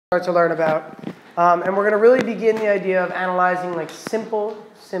start to learn about. And we're going to really begin the idea of analyzing like simple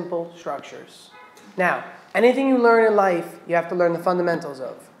structures. Now, anything you learn in life, you have to learn the fundamentals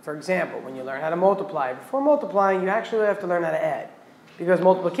of. For example, when you learn how to multiply, before multiplying, you actually have to learn how to add. Because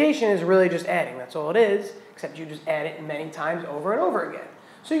multiplication is really just adding. That's all it is, except you just add it many times over and over again.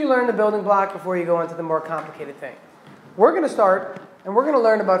 So you learn the building block before you go into the more complicated thing. We're going to start, and we're going to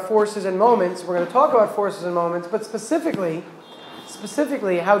learn about forces and moments. We're going to talk about forces and moments, but specifically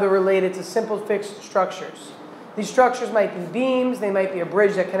how they're related to simple fixed structures. These structures might be beams, they might be a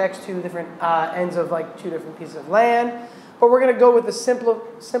bridge that connects two different ends of like two different pieces of land, but we're going to go with a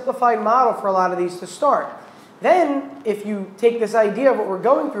simplified model for a lot of these to start. Then, if you take this idea of what we're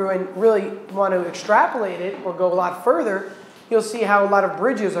going through and really want to extrapolate it or go a lot further, you'll see how a lot of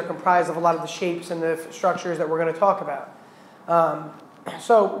bridges are comprised of a lot of the shapes and the structures that we're going to talk about.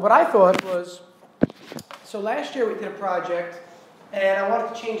 So what I thought was, so last year we did a project, and I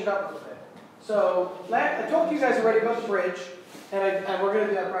wanted to change it up a little bit. So I talked to you guys already about the bridge, and we're going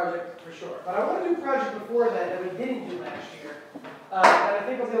to do that project for sure. But I want to do a project before that we didn't do last year. And I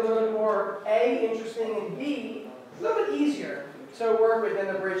think it'll be a little bit more, A, interesting, and B, a little bit easier to work with than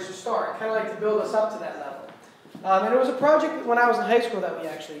the bridge to start. Kind of like to build us up to that level. And it was a project when I was in high school that we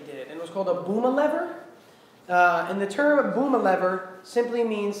actually did, and it was called a boom lever. And the term boom lever simply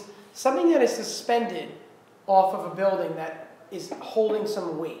means something that is suspended off of a building that is holding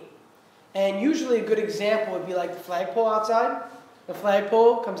some weight. And usually a good example would be like the flagpole outside. The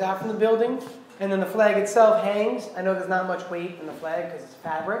flagpole comes out from the building, and then the flag itself hangs. I know there's not much weight in the flag because it's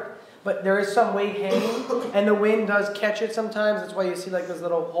fabric, but there is some weight hanging, and the wind does catch it sometimes. That's why you see like those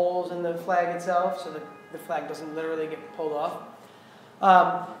little holes in the flag itself, so the flag doesn't literally get pulled off.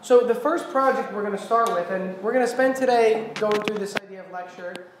 So the first project we're going to start with, and we're going to spend today going through this idea of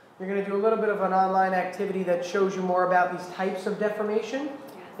lecture. You're going to do a little bit of an online activity that shows you more about these types of deformation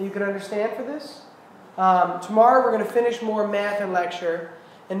that you can understand for this. Tomorrow we're going to finish more math and lecture,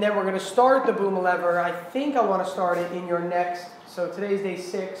 and then we're going to start the boom lever. I think I want to start it in your next, so today's day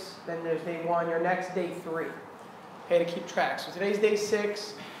 6, then there's day 1, your next day 3. Okay, to keep track. So today's day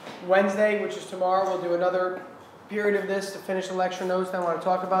 6, Wednesday, which is tomorrow, we'll do another period of this to finish the lecture notes. I want to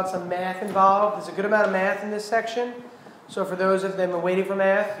talk about some math involved. There's a good amount of math in this section. So for those of them who are waiting for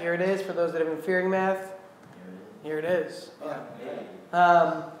math, here it is. For those that have been fearing math, here it is.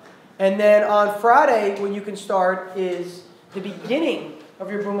 Yeah. And then on Friday, what you can start is the beginning of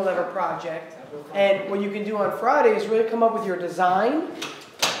your boom lever project. And what you can do on Friday is really come up with your design,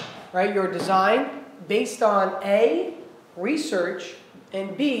 right? Your design based on A, research,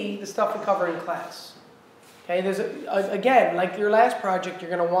 and B, the stuff we cover in class. Okay, there's again, like your last project,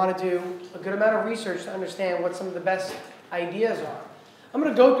 you're going to want to do a good amount of research to understand what some of the best ideas are. I'm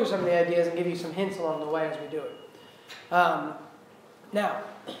going to go through some of the ideas and give you some hints along the way as we do it. Now,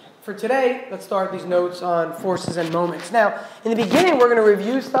 for today, let's start these notes on forces and moments. Now, in the beginning, we're going to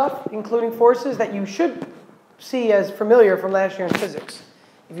review stuff, including forces, that you should see as familiar from last year in physics.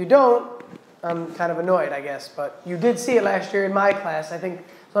 If you don't, I'm kind of annoyed, I guess, but you did see it last year in my class. I think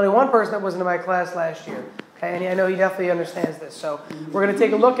there's only one person that wasn't in my class last year. Okay, and I know he definitely understands this. So we're going to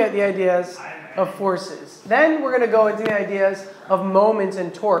take a look at the ideas of forces. Then we're going to go into the ideas of moments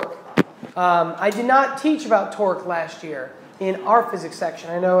and torque. I did not teach about torque last year in our physics section.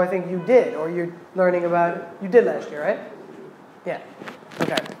 I think you did, or you're learning about it. You did last year, right? Yeah.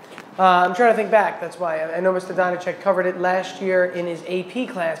 Okay. I'm trying to think back. That's why. I know Mr. Donachek covered it last year in his AP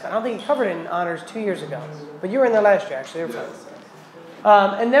class, but I don't think he covered it in honors 2 years ago. But you were in there last year, actually.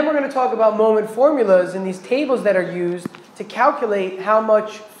 And then we're going to talk about moment formulas and these tables that are used to calculate how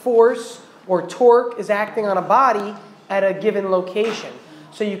much force or torque is acting on a body at a given location.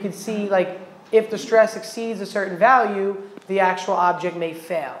 So you can see, like, if the stress exceeds a certain value, the actual object may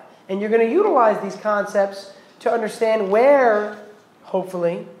fail. And you're going to utilize these concepts to understand where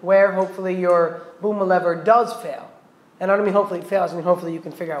hopefully your boom lever does fail. And I don't mean hopefully it fails, I mean hopefully you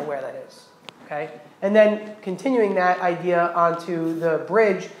can figure out where that is. Okay? And then continuing that idea onto the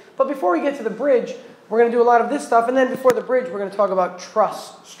bridge. But before we get to the bridge, we're going to do a lot of this stuff. And then before the bridge, we're going to talk about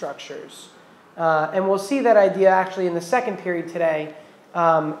truss structures. And we'll see that idea actually in the second period today,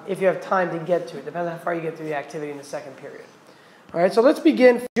 if you have time to get to it. Depends on how far you get through the activity in the second period. All right, so let's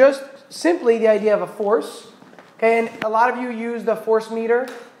begin just simply the idea of a force. Okay, and a lot of you use the force meter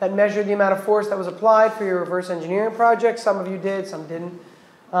that measured the amount of force that was applied for your reverse engineering project. Some of you did, some didn't.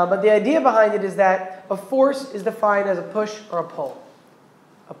 But the idea behind it is that a force is defined as a push or a pull.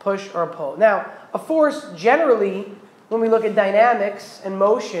 A push or a pull. Now, a force generally, when we look at dynamics and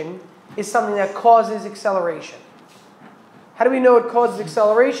motion, is something that causes acceleration. How do we know it causes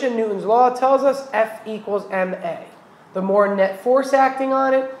acceleration? Newton's law tells us F equals ma. The more net force acting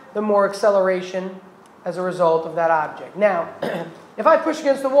on it, the more acceleration as a result of that object. Now, if I push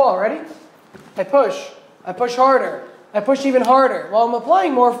against the wall, ready? I push harder, I push even harder. While I'm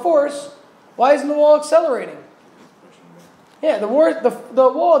applying more force, why isn't the wall accelerating? Yeah, the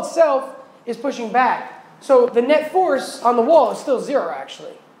wall itself is pushing back. So the net force on the wall is still zero,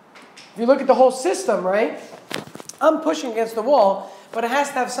 actually. If you look at the whole system, right? I'm pushing against the wall, but it has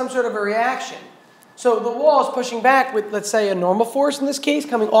to have some sort of a reaction. So the wall is pushing back with, let's say, a normal force in this case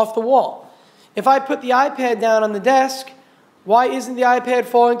coming off the wall. If I put the iPad down on the desk, why isn't the iPad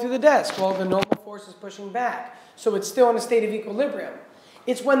falling through the desk? Well, the normal force is pushing back. So it's still in a state of equilibrium.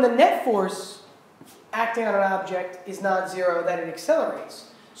 It's when the net force acting on an object is not zero that it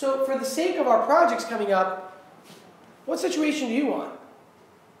accelerates. So for the sake of our projects coming up, what situation do you want?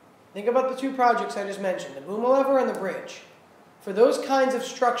 Think about the two projects I just mentioned, the boom lever and the bridge. For those kinds of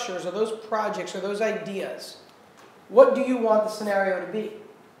structures or those projects or those ideas, what do you want the scenario to be?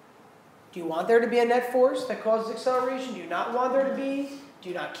 Do you want there to be a net force that causes acceleration? Do you not want there to be? Do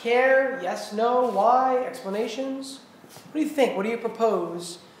you not care? Yes, no, why? Explanations? What do you think? What do you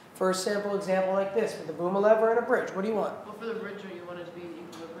propose for a sample example like this with a boom lever and a bridge? What do you want? Well, for the bridge, you want it to be in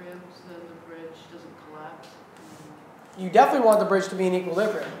equilibrium so that the bridge doesn't collapse. You definitely want the bridge to be in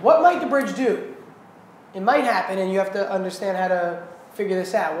equilibrium. What might the bridge do? It might happen, and you have to understand how to figure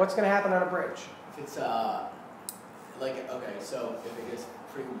this out. What's going to happen on a bridge? If it's okay, so if it gets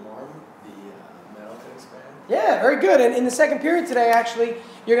pretty warm, the metal can expand. Yeah, very good. And in the second period today, actually,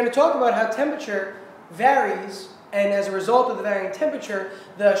 you're going to talk about how temperature varies, and as a result of the varying temperature,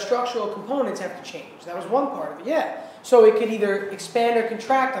 the structural components have to change. That was one part of it, yeah. So it could either expand or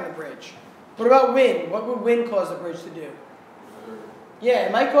contract on the bridge. What about wind? What would wind cause the bridge to do? Yeah,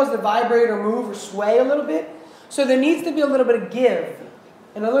 it might cause the vibrate or move or sway a little bit. So there needs to be a little bit of give.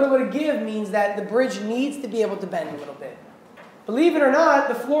 And a little bit of give means that the bridge needs to be able to bend a little bit. Believe it or not,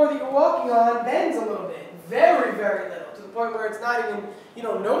 the floor that you're walking on bends a little bit. Very, very little. To the point where it's not even, you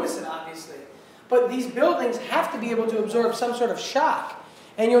don't notice it, obviously. But these buildings have to be able to absorb some sort of shock.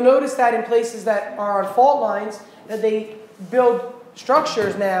 And you'll notice that in places that are on fault lines, that they build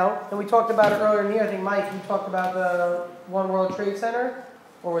structures now, and we talked about it earlier in the year. I think, Mike, you talked about the One World Trade Center,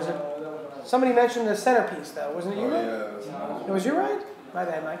 or was it? Somebody mentioned the centerpiece, though. Wasn't it you, Mike? Yeah. It was you, right? My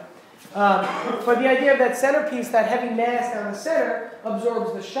bad, Mike. But the idea of that centerpiece, that heavy mass down the center,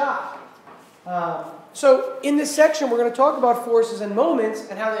 absorbs the shock. So in this section, we're going to talk about forces and moments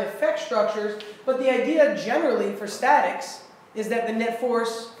and how they affect structures, but the idea generally for statics is that the net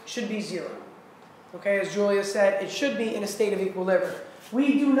force should be zero. Okay, as Julia said, it should be in a state of equilibrium.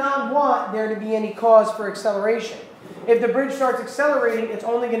 We do not want there to be any cause for acceleration. If the bridge starts accelerating, it's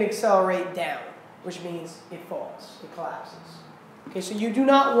only going to accelerate down, which means it falls, it collapses. Okay, so you do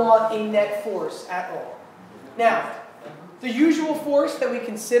not want a net force at all. Now, the usual force that we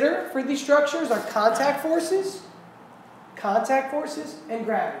consider for these structures are contact forces, and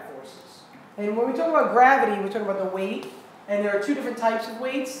gravity forces. And when we talk about gravity, we're talking about the weight, and there are two different types of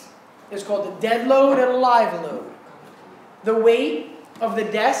weights. It's called the dead load and a live load. The weight of the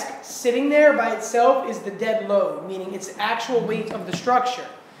desk sitting there by itself is the dead load, meaning it's the actual weight of the structure.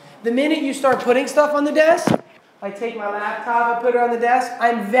 The minute you start putting stuff on the desk, I take my laptop, I put it on the desk,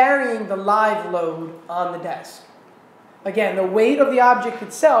 I'm varying the live load on the desk. Again, the weight of the object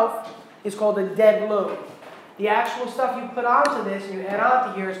itself is called a dead load. The actual stuff you put onto this and you add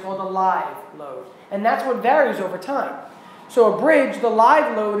onto here is called a live load. And that's what varies over time. So a bridge, the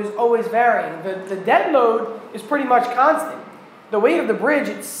live load is always varying. The dead load is pretty much constant. The weight of the bridge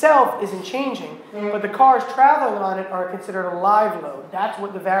itself isn't changing, but the cars traveling on it are considered a live load. That's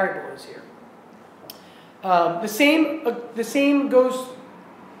what the variable is here. The same goes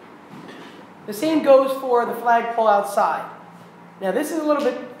for the flagpole outside. Now this is a little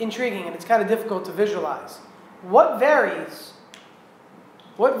bit intriguing and it's kind of difficult to visualize. What varies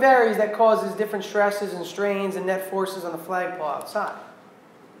that causes different stresses and strains and net forces on the flagpole outside?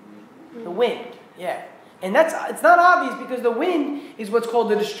 The wind, yeah. And it's not obvious because the wind is what's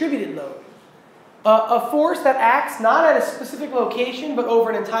called the distributed load. A force that acts not at a specific location but over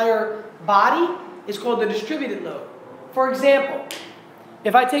an entire body is called the distributed load. For example,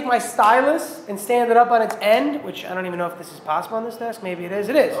 if I take my stylus and stand it up on its end, which I don't even know if this is possible on this desk, maybe it is,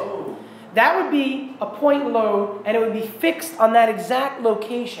 Oh. That would be a point load, and it would be fixed on that exact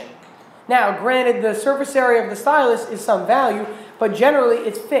location. Now, granted, the surface area of the stylus is some value, but generally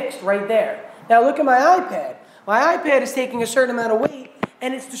it's fixed right there. Now look at my iPad. My iPad is taking a certain amount of weight,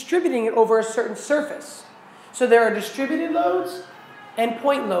 and it's distributing it over a certain surface. So there are distributed loads and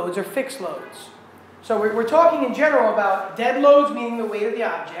point loads, or fixed loads. So we're talking in general about dead loads, meaning the weight of the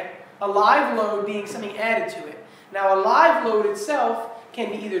object, a live load being something added to it. Now a live load itself can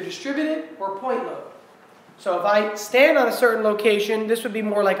be either distributed or point load. So if I stand on a certain location, this would be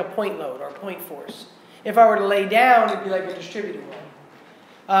more like a point load or a point force. If I were to lay down, it would be like a distributed one.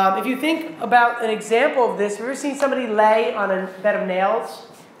 If you think about an example of this, have you ever seen somebody lay on a bed of nails?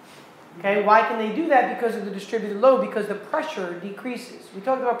 Okay, why can they do that? Because of the distributed load, because the pressure decreases. We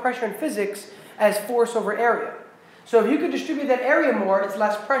talked about pressure in physics as force over area. So if you could distribute that area more, it's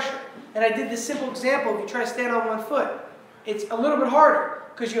less pressure. And I did this simple example. If you try to stand on one foot, it's a little bit harder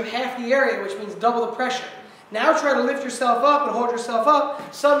because you have half the area, which means double the pressure. Now try to lift yourself up and hold yourself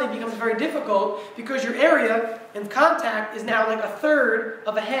up. Suddenly it becomes very difficult because your area in contact is now like a third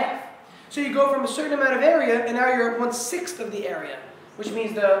of a half. So you go from a certain amount of area and now you're at 1/6 of the area, which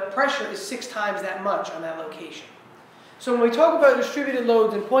means the pressure is 6 times that much on that location. So when we talk about distributed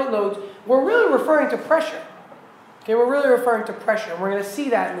loads and point loads, we're really referring to pressure. Okay, we're really referring to pressure. And we're going to see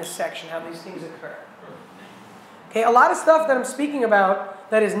that in this section, how these things occur. Okay, a lot of stuff that I'm speaking about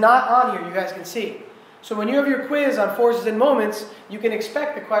that is not on here, you guys can see. So when you have your quiz on forces and moments, you can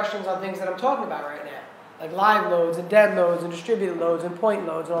expect the questions on things that I'm talking about right now, like live loads and dead loads and distributed loads and point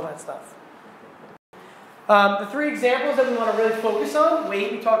loads and all that stuff. The 3 examples that we want to really focus on,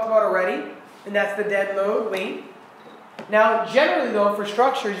 weight we talked about already, and that's the dead load, weight. Now, generally though, for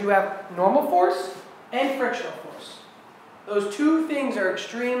structures, you have normal force and frictional force. Those 2 things are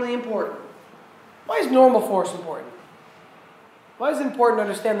extremely important. Why is normal force important? Why is it important to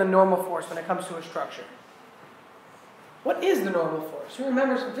understand the normal force when it comes to a structure? What is the normal force? Who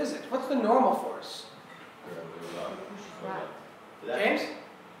remembers from physics? What's the normal force? James?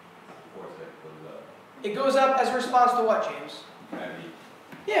 It goes up as a response to what, James? Gravity.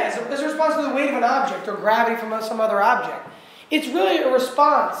 Yeah, as a response to the weight of an object or gravity from some other object. It's really a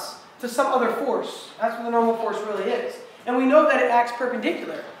response to some other force. That's what the normal force really is. And we know that it acts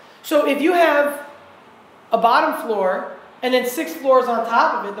perpendicular. So if you have a bottom floor and then 6 floors on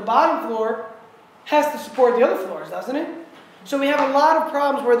top of it, the bottom floor has to support the other floors, doesn't it? So we have a lot of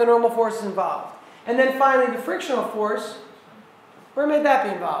problems where the normal force is involved. And then finally, the frictional force, where might that be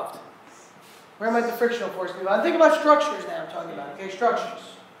involved? Where might the frictional force be involved? Think about structures now I'm talking about, okay? Structures.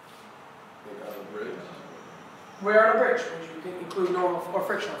 Like on a bridge. Where on a bridge, which you can include normal or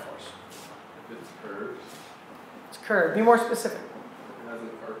frictional force. If it's curved. It's curved. Be more specific. It has an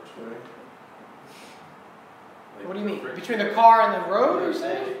archway. Like What do you mean? friction. Between the car and the road, you're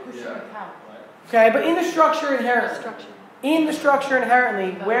saying? Yeah. Okay, but in the structure inherently. Structure. In the structure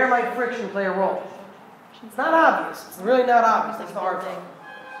inherently, where might friction play a role? It's not obvious. It's really not obvious. That's the hard thing.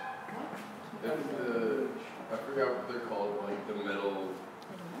 If I forgot what they're called, like the metal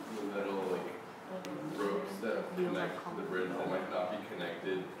like ropes that connect to the bridge that might not be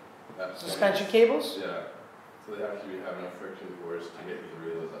connected. At Suspension cables? Yeah. So they have to be having a friction force to get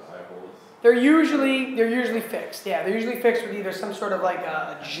through those eye holes. They're usually fixed. Yeah, they're usually fixed with either some sort of like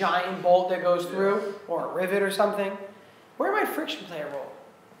a giant bolt that goes through or a rivet or something. Where might friction play a role?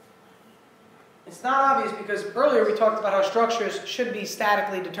 It's not obvious because earlier we talked about how structures should be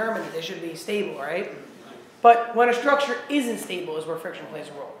statically determined. They should be stable, right? But when a structure isn't stable is where friction plays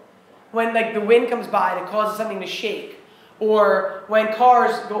a role. When like the wind comes by and it causes something to shake, or when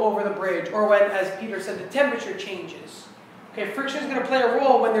cars go over the bridge, or when, as Peter said, the temperature changes. Okay, friction is going to play a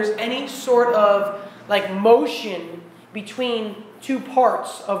role when there's any sort of like motion between 2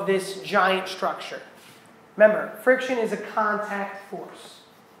 parts of this giant structure. Remember, friction is a contact force.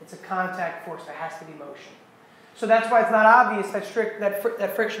 It's a contact force. There has to be motion. So that's why it's not obvious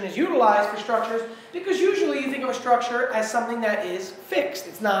that friction is utilized for structures, because usually you think of a structure as something that is fixed.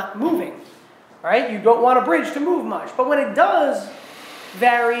 It's not moving, right? You don't want a bridge to move much. But when it does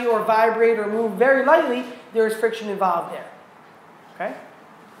vary or vibrate or move very lightly, there is friction involved there. Okay?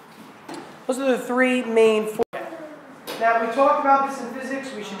 Those are the 3 main forces. Now, we talked about this in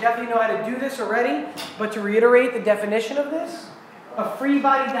physics. We should definitely know how to do this already. But to reiterate the definition of this, a free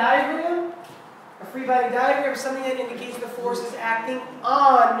body diagram is something that indicates the force is acting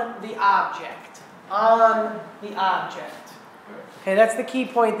on the object. On the object. Okay, that's the key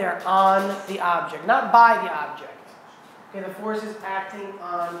point there, on the object, not by the object. Okay, the force is acting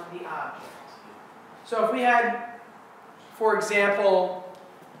on the object. So if we had, for example,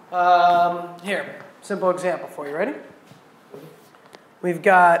 here, simple example for you, ready? We've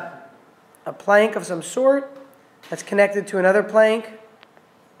got a plank of some sort that's connected to another plank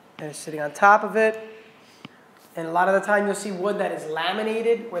that is sitting on top of it. And a lot of the time you'll see wood that is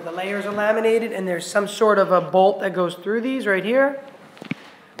laminated, where the layers are laminated, and there's some sort of a bolt that goes through these right here.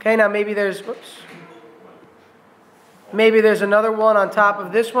 Okay, now maybe there's another one on top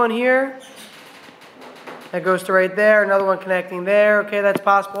of this one here that goes to right there, another one connecting there. Okay, that's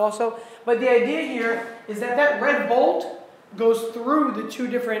possible also. But the idea here is that that red bolt goes through the two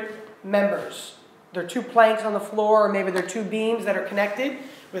different members. There are two planks on the floor, or maybe there are two beams that are connected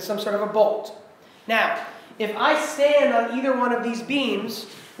with some sort of a bolt. Now, if I stand on either one of these beams,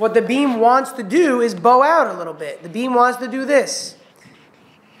 what the beam wants to do is bow out a little bit. The beam wants to do this.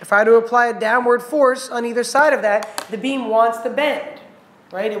 If I were to apply a downward force on either side of that, the beam wants to bend,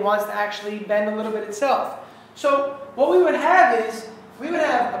 right? It wants to actually bend a little bit itself. So what we would have is, we would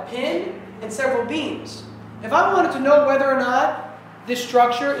have a pin and several beams. If I wanted to know whether or not this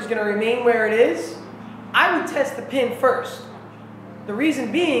structure is going to remain where it is, I would test the pin first. The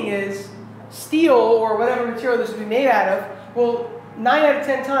reason being is, steel or whatever material this would be made out of will 9 out of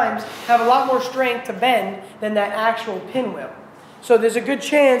 10 times have a lot more strength to bend than that actual pin will. So there's a good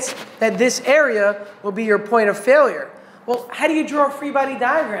chance that this area will be your point of failure. Well, how do you draw a free body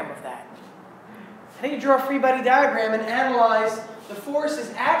diagram of that? How do you draw a free body diagram and analyze the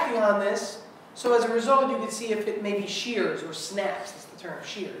forces acting on this, so as a result you can see if it maybe shears or snaps? That's the term,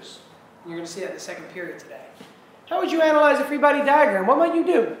 shears. You're going to see that in the second period today. How would you analyze a free body diagram? What might you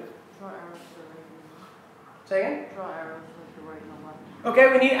do? Draw arrows to the right and Say again? left. Draw arrows to the right and left.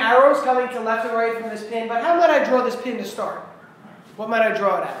 Okay, we need arrows coming to left and right from this pin, but how might I draw this pin to start? What might I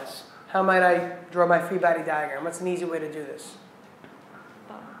draw it as? How might I draw my free body diagram? What's an easy way to do this?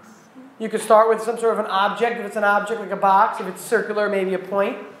 Box. You could start with some sort of an object. If it's an object like a box, if it's circular, maybe a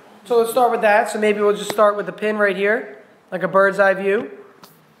point. So let's start with that. So maybe we'll just start with the pin right here, like a bird's eye view.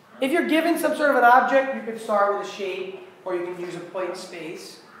 If you're given some sort of an object, you could start with a shape, or you can use a point in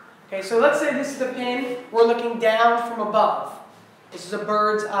space. Okay, so let's say this is the pin. We're looking down from above. This is a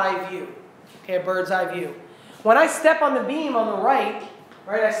bird's eye view. Okay, a bird's eye view. When I step on the beam on the right,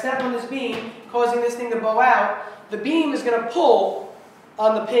 I step on this beam, causing this thing to bow out, the beam is going to pull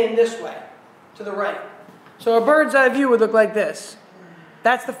on the pin this way, to the right. So a bird's eye view would look like this.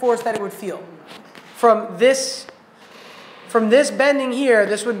 That's the force that it would feel. From this bending here,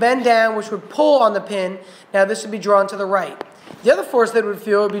 this would bend down, which would pull on the pin. Now this would be drawn to the right. The other force that it would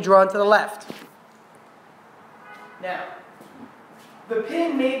feel would be drawn to the left. Now, the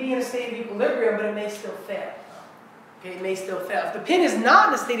pin may be in a state of equilibrium, but it may still fail. Okay, it may still fail. If the pin is not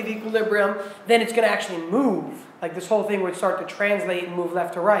in a state of equilibrium, then it's going to actually move. Like this whole thing would start to translate and move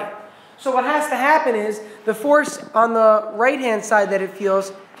left to right. So what has to happen is the force on the right-hand side that it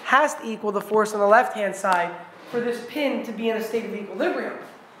feels has to equal the force on the left-hand side for this pin to be in a state of equilibrium.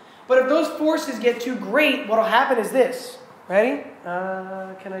 But if those forces get too great, what will happen is this. Ready?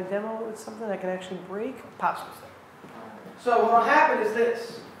 Can I demo it with something that can actually break? Popsicle stick. So what will happen is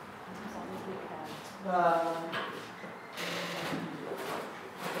this.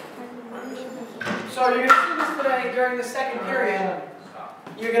 So you're going to see this today during the second period.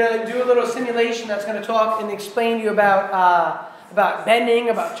 You're going to do a little simulation that's going to talk and explain to you about bending,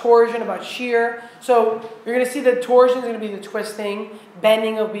 about torsion, about shear. So you're going to see that torsion is going to be the twisting.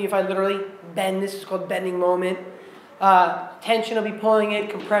 Bending will be if I literally bend. This is called bending moment. Tension will be pulling it.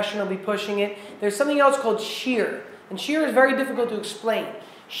 Compression will be pushing it. There's something else called shear. And shear is very difficult to explain.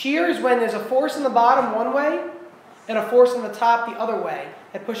 Shear is when there's a force in the bottom one way and a force in the top the other way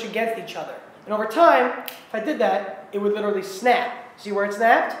that push against each other. And over time, if I did that, it would literally snap. See where it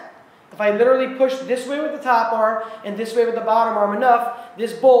snapped? If I literally push this way with the top arm and this way with the bottom arm enough,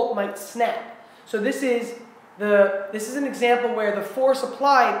 this bolt might snap. So this is an example where the force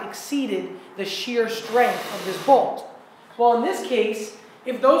applied exceeded the shear strength of this bolt. Well, in this case,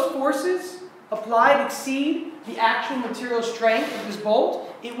 if those forces applied exceed the actual material strength of this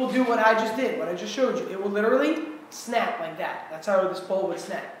bolt, it will do what I just did, what I just showed you. It will literally snap like that. That's how this bolt would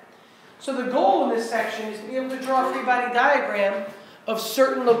snap. So the goal in this section is to be able to draw a free body diagram of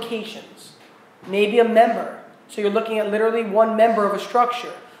certain locations. Maybe a member. So you're looking at literally one member of a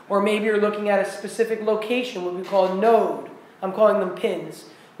structure. Or maybe you're looking at a specific location, what we call a node. I'm calling them pins.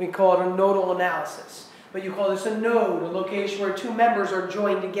 We call it a nodal analysis. But you call this a node, a location where two members are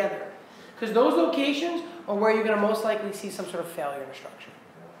joined together. Because those locations are where you're going to most likely see some sort of failure in a structure.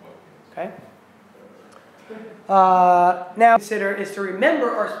 Okay? Now, consider is to remember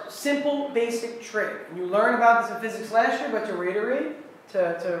our simple basic trick. And you learned about this in physics last year, but to reiterate,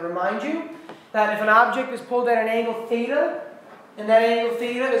 to remind you, that if an object is pulled at an angle theta, and that angle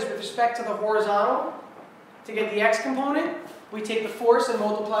theta is with respect to the horizontal, to get the x component, we take the force and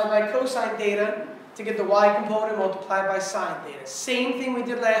multiply by cosine theta to get the y component multiplied by sine theta. Same thing we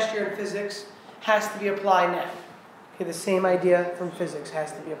did last year in physics has to be applied now. Okay, the same idea from physics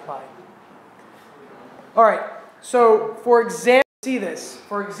has to be applied. All right, so for example, see this.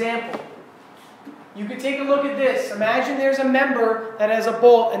 For example, you could take a look at this. Imagine there's a member that has a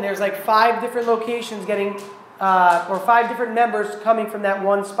bolt and there's like 5 different locations getting, or 5 different members coming from that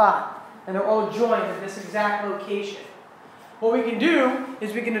one spot. And they're all joined at this exact location. what we can do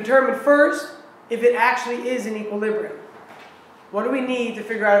is we can determine first if it actually is in equilibrium. What do we need to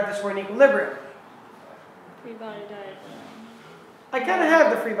figure out if this were in equilibrium? Free body diagram. I kind of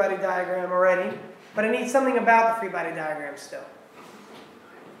have the free body diagram already, but I need something about the free body diagram still.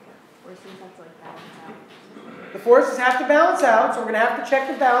 Forces have to like balance out. The forces have to balance out, so we're going to have to check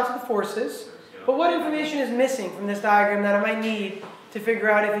the balance of the forces. But what information is missing from this diagram that I might need to figure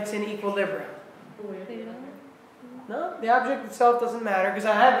out if it's in equilibrium? Theta. No, the object itself doesn't matter because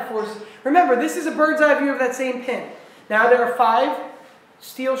I have the forces. Remember, this is a bird's eye view of that same pin. Now there are 5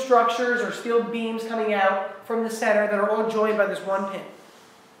 steel structures or steel beams coming out from the center that are all joined by this one pin.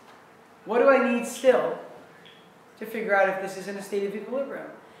 What do I need still to figure out if this is in a state of equilibrium?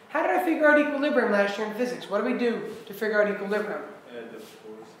 How did I figure out equilibrium last year in physics? What do we do to figure out equilibrium? Add the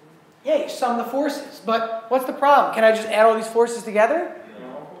forces. Yeah, you sum the forces. But what's the problem? Can I just add all these forces together?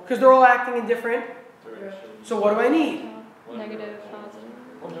 No. Because they're all acting in different. Direction. So what do I need? Negative, positive.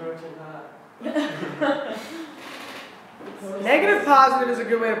 One direction. Negative positive is a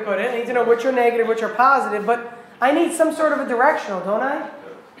good way to put it. I need to know which are negative, which are positive, but I need some sort of a directional, don't I?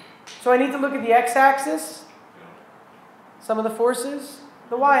 So I need to look at the x-axis, some of the forces,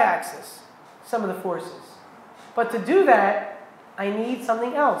 the y-axis, some of the forces. But to do that, I need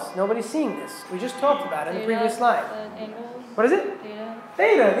something else. Nobody's seeing this. We just talked about it in the previous slide. Angles. What is it? Theta.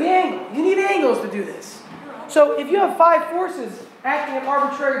 Theta, the angle. You need angles to do this. So if you have 5 forces acting in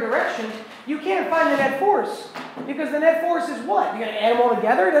arbitrary directions, you can't find the net force. Because the net force is what? You're going to add them all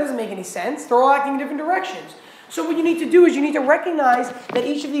together? It doesn't make any sense. They're all acting in different directions. So what you need to do is you need to recognize that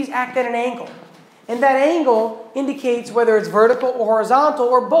each of these act at an angle. And that angle indicates whether it's vertical or horizontal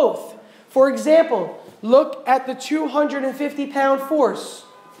or both. For example, look at the 250-pound force.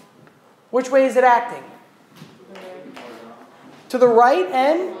 Which way is it acting? To the right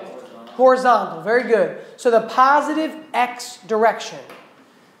and horizontal. Very good. So the positive x direction.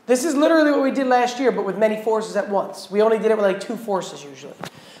 This is literally what we did last year, but with many forces at once. We only did it with like 2 forces usually.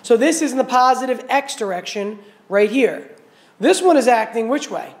 So this is in the positive x direction right here. This one is acting which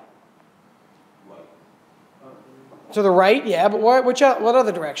way? To the right, yeah, but what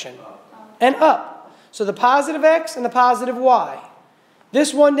other direction? And up. So the positive x and the positive y.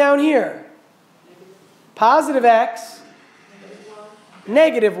 This one down here. Positive x,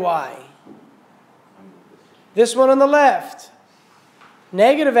 negative y. This one on the left.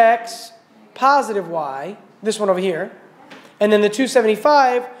 Negative x, positive y. This one over here. And then the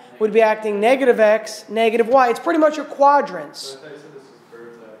 275 would be acting negative x, negative y. It's pretty much your quadrants.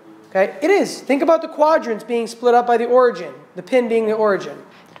 Okay, it is. Think about the quadrants being split up by the origin, the pin being the origin.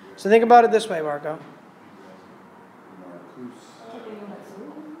 So think about it this way, Marco.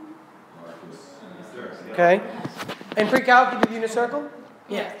 Okay, and pre-calc, you unit circle?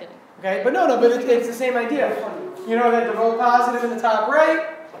 Yeah. Okay, but but it's the same idea. You know that the row positive in the top right,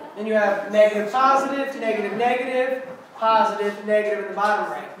 and you have negative positive, negative negative, positive negative in the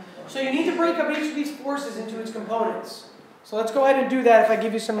bottom right. So you need to break up each of these forces into its components. So let's go ahead and do that if I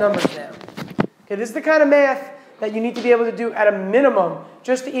give you some numbers now. Okay, this is the kind of math that you need to be able to do at a minimum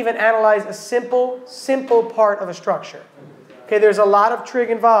just to even analyze a simple part of a structure. Okay, there's a lot of trig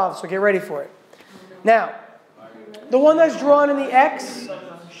involved, so get ready for it. Now, the one that's drawn in the x,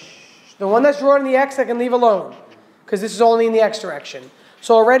 I can leave alone because this is only in the x direction.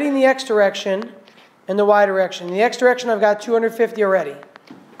 So already in the x direction and the y direction. In the x direction, I've got 250 already.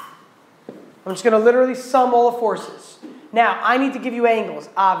 I'm just going to literally sum all the forces. Now, I need to give you angles,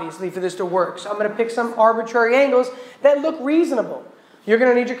 obviously, for this to work. So I'm going to pick some arbitrary angles that look reasonable. You're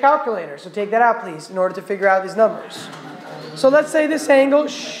going to need your calculator, so take that out, please, in order to figure out these numbers. So let's say this angle,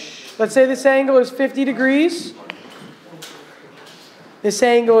 is 50 degrees. This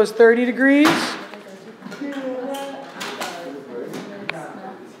angle is 30 degrees.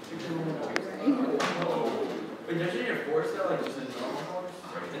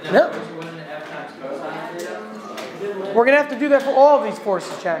 No. We're going to have to do that for all of these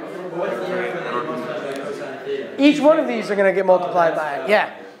forces, Jack. Each one of these are going to get multiplied by it. Yeah.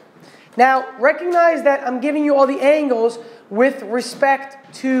 Now, recognize that I'm giving you all the angles with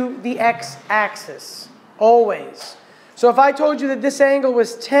respect to the x-axis. Always. So if I told you that this angle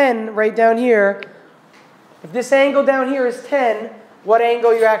was 10 right down here, if this angle down here is 10, what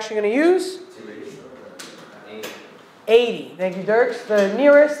angle you're actually going to use? 80. Thank you, Dirks. The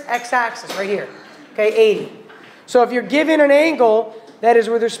nearest x-axis right here. Okay, 80. So if you're given an angle that is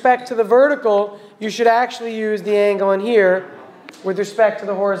with respect to the vertical, you should actually use the angle in here with respect to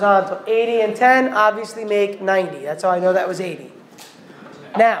the horizontal. 80 and 10 obviously make 90. That's how I know that was 80.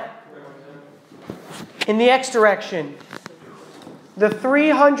 Now, in the x direction, the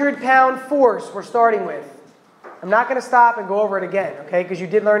 300-pound force we're starting with. I'm not going to stop and go over it again, okay? Because you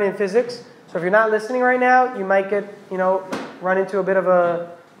did learn it in physics. So if you're not listening right now, you might get, run into a bit of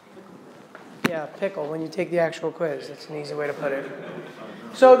a, pickle when you take the actual quiz. That's an easy way to put it.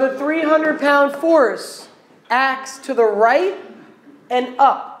 So the 300-pound force acts to the right and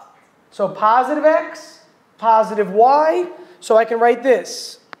up. So positive x, positive y. So I can write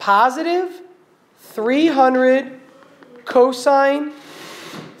this. Positive 300 cosine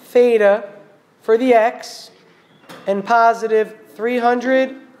theta for the x and positive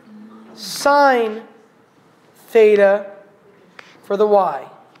 300 sine theta for the y.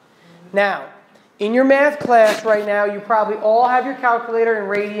 Now, in your math class right now, you probably all have your calculator in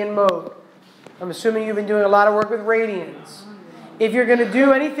radian mode. I'm assuming you've been doing a lot of work with radians. If you're going to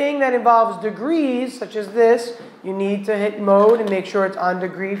do anything that involves degrees, such as this, you need to hit mode and make sure it's on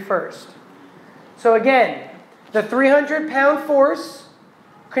degree first. So again, the 300-pound force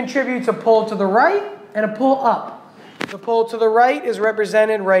contributes a pull to the right and a pull up. The pull to the right is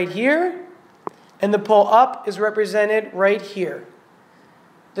represented right here, and the pull up is represented right here.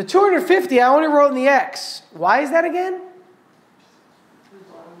 The 250 I only wrote in the x. Why is that again?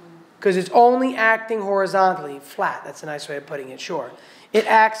 Because it's only acting horizontally, flat. That's a nice way of putting it, sure. It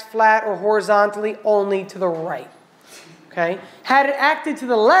acts flat or horizontally only to the right. Okay? Had it acted to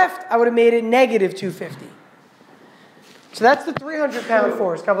the left, I would have made it negative 250. So that's the 300-pound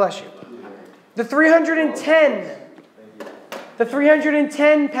force. God bless you. The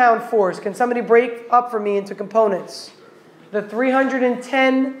 310-pound force. Can somebody break up for me into components? The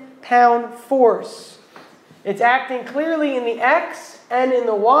 310-pound force. It's acting clearly in the x and in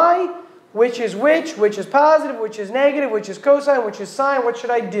the y. Which is positive, which is negative, which is cosine, which is sine. What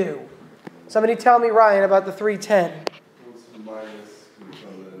should I do? Somebody tell me, Ryan, about the 310. What's minus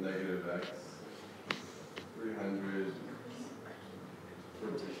from the negative x? 300.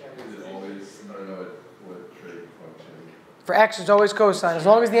 Is it always, I don't know what trig function. For x, it's always cosine, as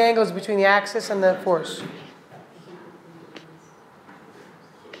long as the angle is between the axis and the force. And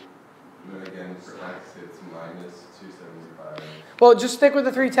then again, for x, it's minus 275. Well, just stick with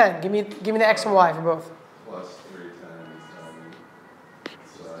the 310. Give me the x and y for both. Plus 310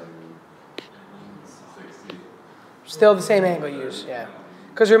 sine 60. Still the same angle used, yeah.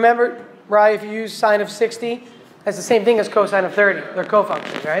 Because remember, Ryan, if you use sine of 60, that's the same thing as cosine of 30. They're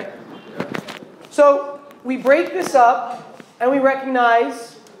cofunctions, right? So we break this up, and we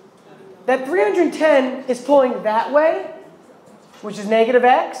recognize that 310 is pulling that way, which is negative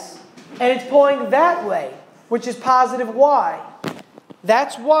x, and it's pulling that way, which is positive y.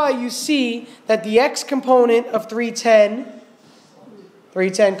 That's why you see that the x component of 310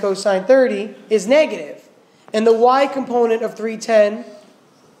 cosine 30, is negative. And the y component of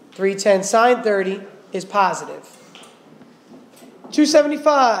 310 sine 30, is positive.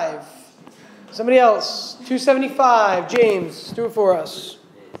 275. Somebody else. 275. James, do it for us.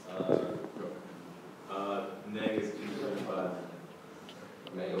 Negative 275.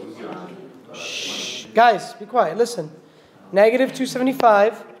 Shh. Guys, be quiet. Listen. Negative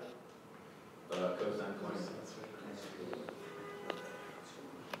 275.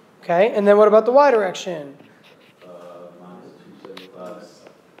 Okay, and then what about the y direction? Minus 275.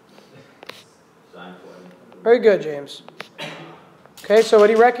 Sine 20. Very good, James. Okay, so what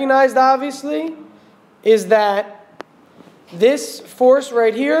he recognized, obviously, is that this force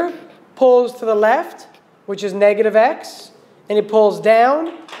right here pulls to the left, which is negative x, and it pulls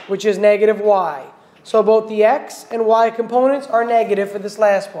down, which is negative y. So both the x and y components are negative for this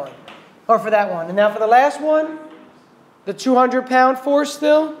last one, or for that one. And now for the last one, the 200-pound force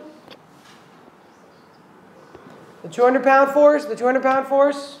still. The 200-pound force,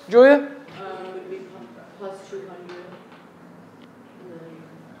 Julia? Would be plus 200. And then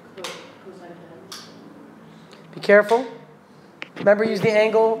cosine 10. Be careful. Remember, use the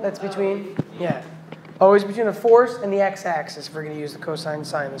angle that's between, yeah. Always between the force and the x-axis if we're going to use the cosine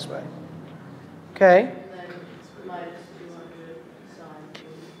sine this way. Okay. And then minus 200 sine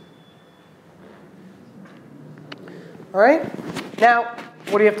 80. All right. Now,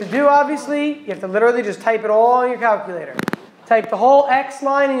 what do you have to do, obviously? You have to literally just type it all in your calculator. Type the whole x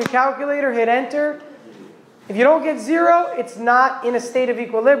line in your calculator, hit enter. If you don't get 0, it's not in a state of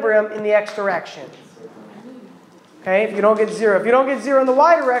equilibrium in the x direction. Okay, if you don't get 0. If you don't get 0 in the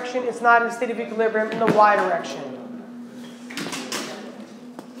y direction, it's not in a state of equilibrium in the y direction.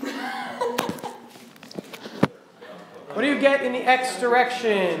 What do you get in the x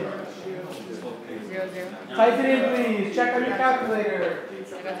direction? 0, 0. Type it in, please. Check on your calculator.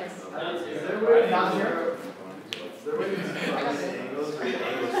 Not 0.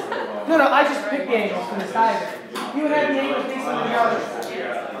 No, I just picked the angles from this diagram. You would have the angles based on the other.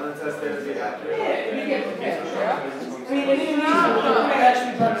 That's the accurate. Yeah, you get the picture. I mean, it even easier. You can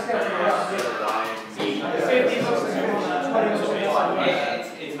actually understand what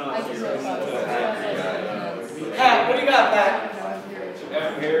Pat, what do you got, Pat?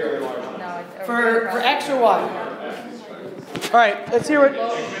 For X or Y? All right, let's hear it.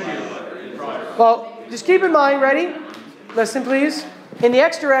 Well, just keep in mind, ready? Listen, please. In the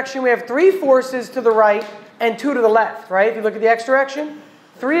X direction, we have 3 forces to the right and 2 to the left, right? If you look at the X direction,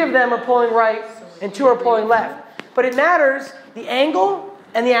 3 of them are pulling right and 2 are pulling left. But it matters, the angle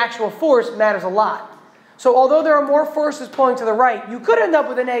and the actual force matters a lot. So although there are more forces pulling to the right, you could end up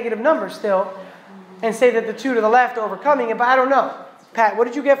with a negative number still and say that the 2 to the left are overcoming it, but I don't know. Pat, what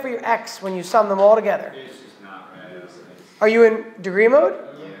did you get for your X when you sum them all together? It's just not right. Are you in degree mode?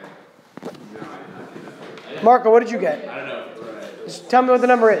 Marco, what did you get? I don't know if it's right. Just tell me what the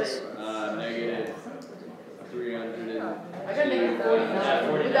number is. Negative 300 and... I got negative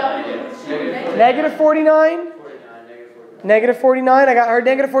 49. Negative 49? Negative 49? I heard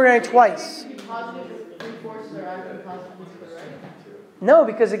negative 49 twice. Positive 3 forces are acting positively to the right. No,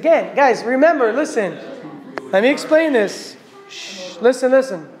 because again, guys, remember, listen. Let me explain this. Shh,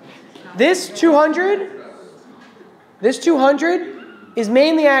 listen. This 200 is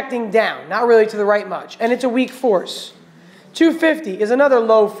mainly acting down, not really to the right much, and it's a weak force. 250 is another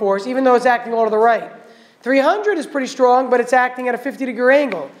low force, even though it's acting all to the right. 300 is pretty strong, but it's acting at a 50-degree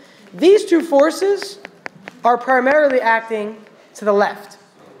angle. These 2 forces are primarily acting to the left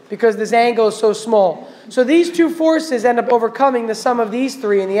because this angle is so small. So these 2 forces end up overcoming the sum of these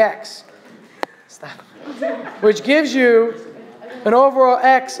 3 in the X. Stop. Which gives you an overall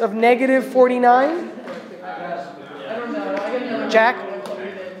X of negative 49. Jack?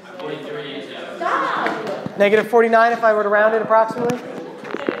 Negative 49 if I were to round it approximately?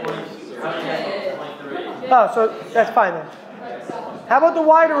 Oh, so that's fine then. How about the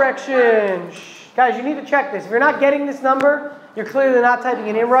Y direction? Shh. Guys, you need to check this. If you're not getting this number, you're clearly not typing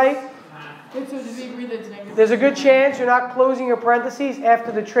it in right. Wait, so did we agree that it's negative? There's a good chance you're not closing your parentheses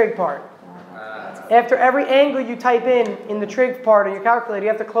after the trig part. After every angle you type in the trig part of your calculator, you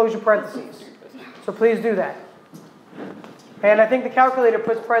have to close your parentheses. So please do that. And I think the calculator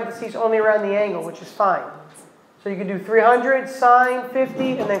puts parentheses only around the angle, which is fine. So you can do 300, sine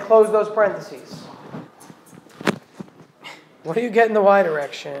 50, and then close those parentheses. What do you get in the Y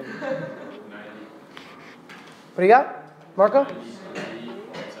direction? What do you got? Marco?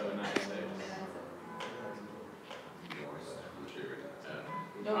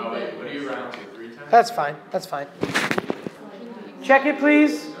 Oh, wait, what do you round to? 3 times? That's fine. That's fine. Check it,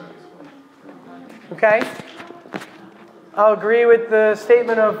 please. Okay. I'll agree with the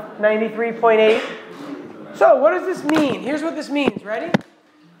statement of 93.8. So what does this mean? Here's what this means. Ready?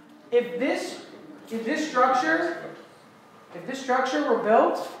 If this structure were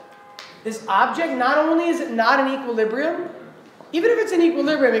built, this object, not only is it not in equilibrium, even if it's in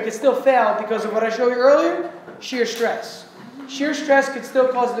equilibrium, it could still fail because of what I showed you earlier, shear stress. Shear stress could still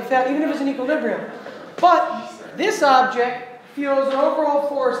cause it to fail, even if it's in equilibrium. But this object feels an overall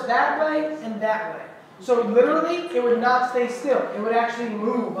force that way and that way. So literally, it would not stay still. It would actually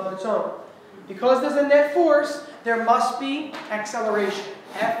move on its own. Because there's a net force, there must be acceleration.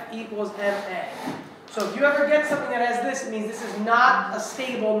 F equals ma. So if you ever get something that has this, it means this is not a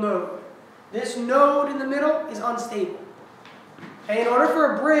stable node. This node in the middle is unstable. Okay, in order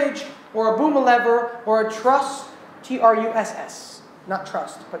for a bridge or a boom lever or a truss, T-R-U-S-S, not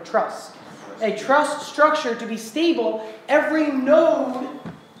trust, but truss. A truss structure to be stable, every nodal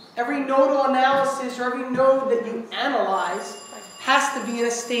analysis or every node that you analyze has to be in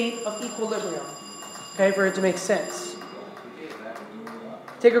a state of equilibrium, okay, for it to make sense.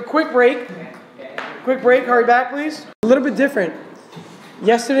 Take a quick break. Quick break, hurry back, please. A little bit different.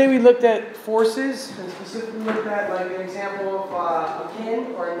 Yesterday we looked at forces, and specifically looked at like an example of a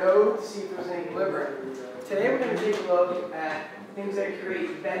pin or a node to see if there was an equilibrium. Today we're going to take a look at things that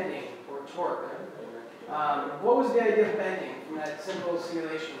create bending or torque. What was the idea of bending from that simple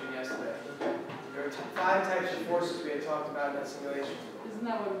simulation we did yesterday? There were 5 types of forces we had talked about in that simulation. Isn't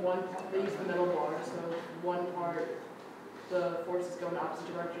that when one part, they use the middle bar, so one part, the forces go in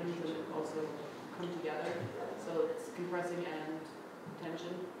opposite directions and also come together, so it's compressing and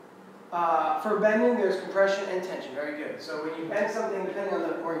tension? For bending, there's compression and tension. Very good. So when you bend something, depending on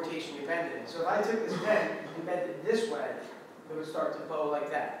the orientation you bend it in. So if I took this pen and bent it this way, it would start to bow like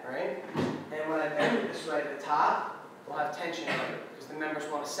that, right? And when I bend it this way, the top will have tension on it because the members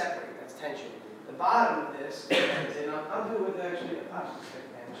want to separate. That's tension. The bottom of this, and I'll do it with actually a pop stick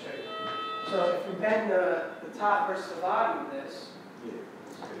and show you. So if you bend the top versus the bottom of this,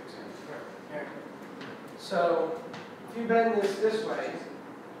 here. So if you bend this way,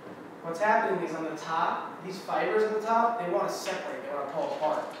 what's happening is on the top, these fibers at the top, they want to separate, they want to pull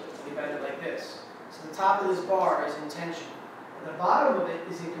apart. So they bend it like this. So the top of this bar is in tension. And the bottom of it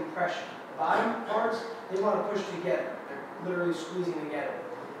is in compression. The bottom parts, they want to push together. They're literally squeezing together.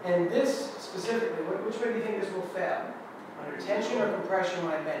 And this specifically, which way do you think this will fail? Under tension or compression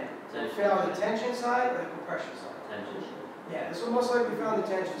when I bend it? Will it fail on the tension side or the compression side? Tension. Yeah, this will most likely fail on the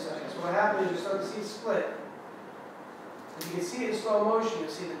tension side. So what happens is you start to see it split. If you can see it in slow motion, you'll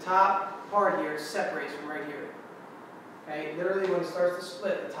see the top part here separates from right here. Okay, literally when it starts to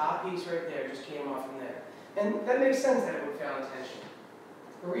split, the top piece right there just came off from there. And that makes sense that it would fail in tension.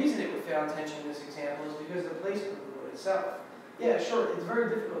 The reason it would fail in tension in this example is because of the placement of the wood itself. Yeah, sure, it's very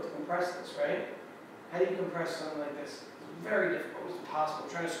difficult to compress this, right? How do you compress something like this? It's very difficult, it's impossible.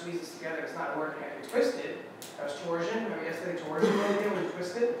 Trying to squeeze this together, it's not working. I can twist it. That was torsion. Remember yesterday torsion idea when you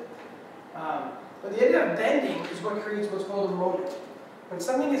twist it? But the idea of bending is what creates what's called a moment. When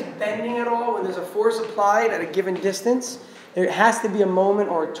something is bending at all, when there's a force applied at a given distance, there has to be a moment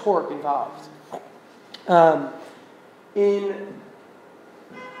or a torque involved. In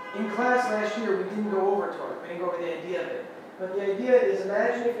class last year, we didn't go over torque. We didn't go over the idea of it. But the idea is,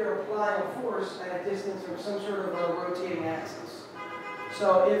 imagine if you're applying a force at a distance from some sort of a rotating axis.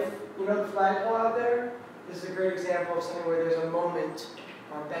 So if, you know the flagpole out there? This is a great example of something where there's a moment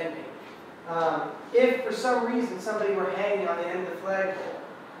or bending. If for some reason somebody were hanging on the end of the flagpole,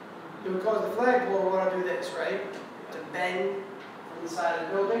 it would cause the flagpole to want to do this, right? To bend from the side of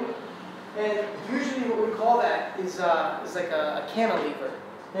the building. And usually what we call that is like a cantilever.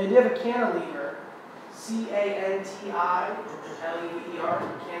 The idea of a cantilever, cantilever,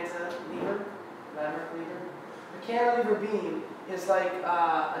 cantilever, lever. A cantilever beam is like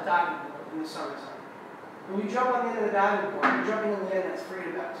a diving board in the summertime. When you jump on the end of the diving board, you're jumping on the end that's free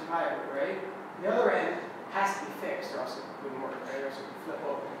to higher, right? The other end has to be fixed, or else it wouldn't work, right? Or else it would flip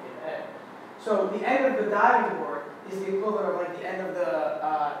over and hit the head. So the end of the diving board is the equivalent of like the end of the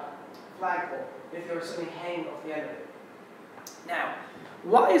flagpole, if there was something hanging off the end of it. Now,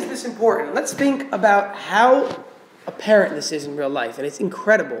 why is this important? Let's think about how apparent this is in real life, and it's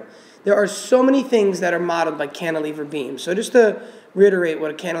incredible. There are so many things that are modeled by cantilever beams. So just to reiterate what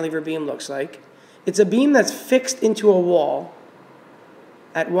a cantilever beam looks like, it's a beam that's fixed into a wall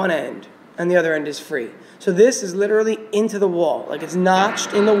at one end, and the other end is free. So this is literally into the wall, like it's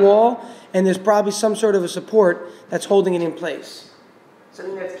notched in the wall, and there's probably some sort of a support that's holding it in place.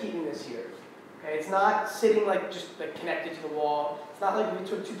 Something that's keeping this here. Okay, it's not sitting like just like connected to the wall. It's not like if we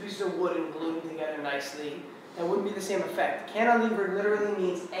took two pieces of wood and glued them together nicely. That wouldn't be the same effect. Cantilever literally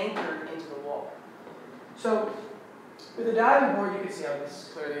means anchored into the wall. So with a diving board, you can see how this is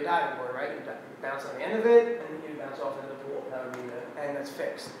clearly a diving board, right? You bounce on the end of it, and you bounce off into the pool. That would be the end that's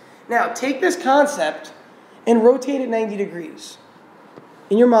fixed. Now, take this concept and rotate it 90 degrees.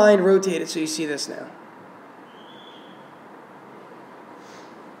 In your mind, rotate it so you see this now.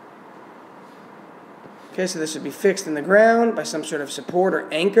 Okay, so this would be fixed in the ground by some sort of support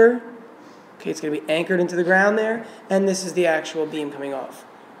or anchor. Okay, it's going to be anchored into the ground there, and this is the actual beam coming off.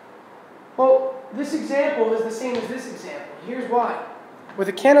 Well, this example is the same as this example. Here's why. With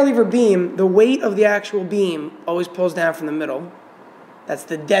a cantilever beam, the weight of the actual beam always pulls down from the middle. That's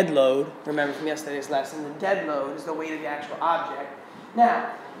the dead load. Remember from yesterday's lesson, the dead load is the weight of the actual object.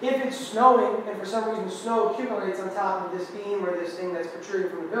 Now, if it's snowing, and for some reason snow accumulates on top of this beam or this thing that's protruding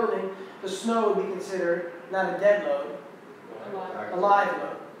from the building, the snow would be considered not a dead load, a live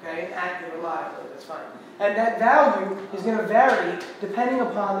load. Okay, an active or live load, that's fine. And that value is going to vary depending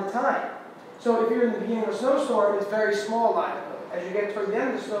upon the time. So if you're in the beginning of a snowstorm, it's very small live load. As you get toward the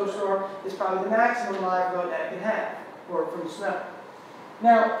end of the snowstorm, it's probably the maximum live load that it can have, or from snow.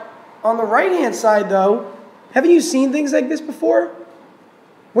 Now, on the right-hand side, though, haven't you seen things like this before?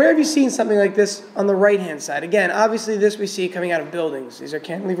 Where have you seen something like this on the right-hand side? Again, obviously this we see coming out of buildings. These are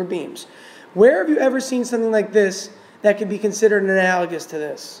cantilever beams. Where have you ever seen something like this that could be considered analogous to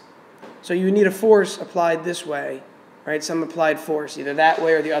this? So you need a force applied this way, right? Some applied force, either that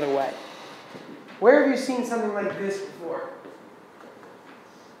way or the other way. Where have you seen something like this before?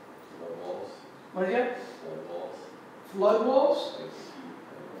 Flood walls. What is it? Flood walls. Flood walls?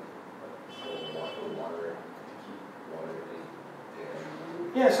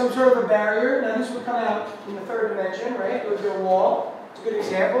 Yeah, some sort of a barrier. Now this would come out in the third dimension, right? It would be a wall. It's a good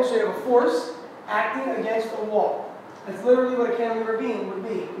example. So you have a force acting against a wall. That's literally what a cantilever beam would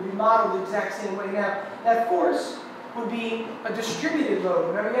be. It would be modeled the exact same way. Now, that force would be a distributed load.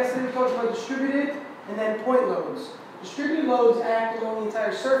 Remember yesterday we talked about distributed and then point loads. Distributed loads act along the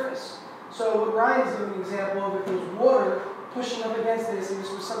entire surface. So what Ryan's giving an example of, if there was water pushing up against this and this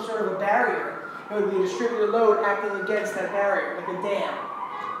was some sort of a barrier, it would be a distributed load acting against that barrier, like a dam.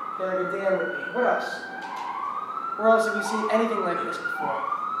 Okay, like a dam would be. What else? Where else have you seen anything like this before?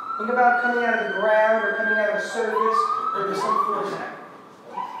 Think about coming out of the ground or coming out of a surface where there's some force acting.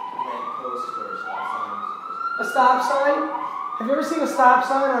 Lamppost or stop signs. A stop sign? Have you ever seen a stop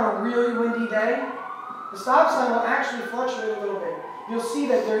sign on a really windy day? The stop sign will actually fluctuate a little bit. You'll see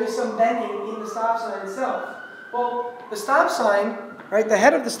that there is some bending in the stop sign itself. Well, the stop sign, right, the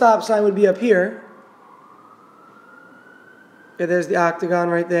head of the stop sign would be up here. Okay, there's the octagon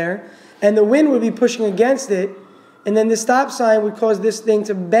right there. And the wind would be pushing against it. And then the stop sign would cause this thing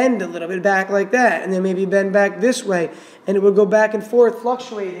to bend a little bit back like that. And then maybe bend back this way. And it would go back and forth,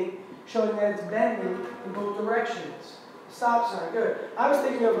 fluctuating, showing that it's bending in both directions. Stop sign, good. I was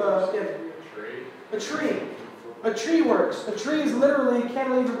thinking of a tree. A tree works. A tree is literally a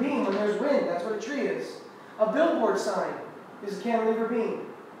cantilever beam when there's wind. That's what a tree is. A billboard sign is a cantilever beam.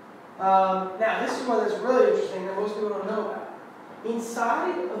 Now, this is one that's really interesting that most people don't know about.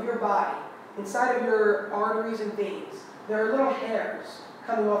 Inside of your body, inside of your arteries and veins, there are little hairs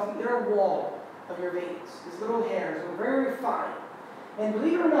coming off the inner wall of your veins. These little hairs are very, very fine. And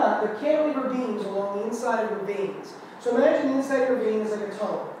believe it or not, they're cantilever beams along the inside of your veins. So imagine the inside of your vein is like a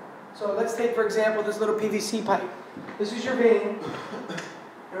tunnel. So let's take, for example, this little PVC pipe. This is your vein,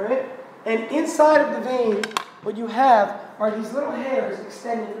 all right? And inside of the vein, what you have are these little hairs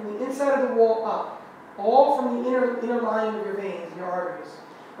extending from the inside of the wall up, all from the inner lining of your veins, your arteries.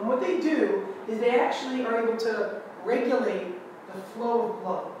 And what they do is they actually are able to regulate the flow of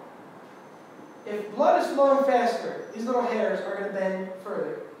blood. If blood is flowing faster, these little hairs are going to bend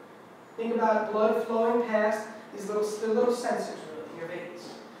further. Think about blood flowing past these little sensors in your veins.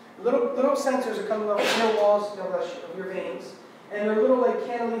 Little sensors are coming off the inner walls of your veins, and they're little like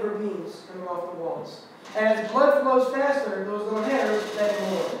cantilever beams coming off the walls. And as blood flows faster, those little hairs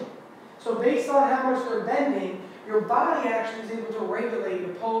bend more. So based on how much they're bending, your body actually is able to regulate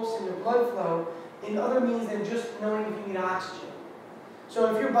your pulse and your blood flow in other means than just knowing if you need oxygen.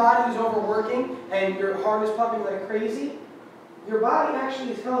 So if your body is overworking and your heart is pumping like crazy, your body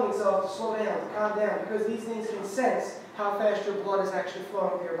actually is telling itself to slow down, to calm down, because these things can sense how fast your blood is actually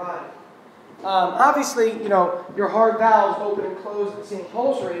flowing through your body. Obviously, your heart valves open and close at the same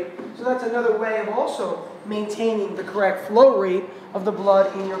pulse rate, so that's another way of also maintaining the correct flow rate of the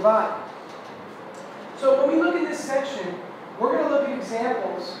blood in your body. So when we look at this section, we're going to look at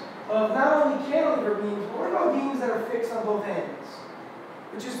examples of not only cantilever beams, but what about beams that are fixed on both ends,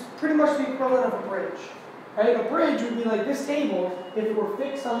 which is pretty much the equivalent of a bridge. Right? A bridge would be like this table if it were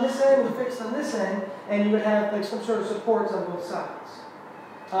fixed on this end and fixed on this end, and you would have like some sort of supports on both sides.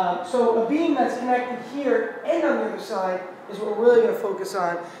 So a beam that's connected here and on the other side is what we're really going to focus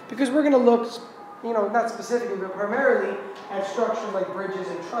on, because we're going to look, not specifically, but primarily at structures like bridges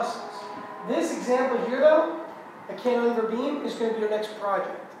and trusses. This example here, though, a cantilever beam, is going to be your next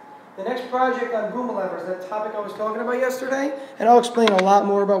project. The next project on boom levers, that topic I was talking about yesterday, and I'll explain a lot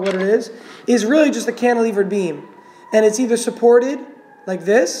more about what it is really just a cantilevered beam. And it's either supported like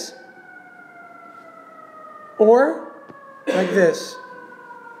this, or like this.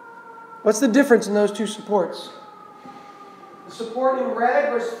 What's the difference in those two supports? The support in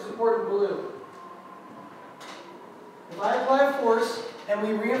red versus the support in blue. If I apply force, and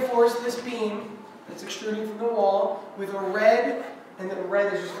we reinforce this beam that's extruding from the wall with a red, and the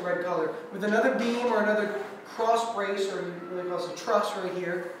red is just the red color, with another beam or another cross brace, or you really call this a truss right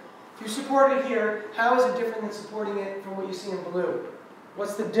here. If you support it here, how is it different than supporting it from what you see in blue?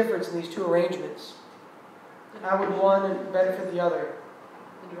 What's the difference in these two arrangements? How would one benefit the other?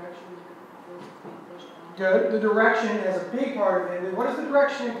 The direction the force is being pushed on. Good. The direction has a big part of it. What does the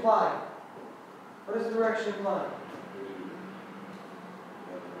direction imply? What does the direction imply?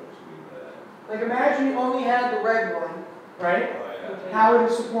 Like imagine you only had the red one, right? How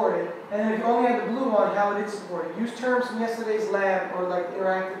would it support it? And then if you only had the blue one, how would it support it? Use terms from yesterday's lab or like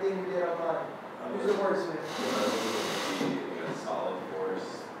interactive thing we did online. Use the wordsmith. A solid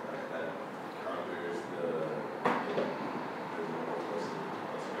force that counters the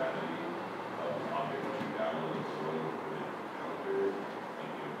plus gravity of the object pushing down on the balloon would counter and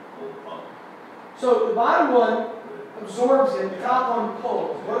you pull pump. So the bottom one absorbs it, the top one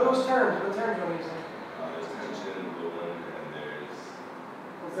pulls. What are those terms? What terms are we using? There's tension, balloon, and there's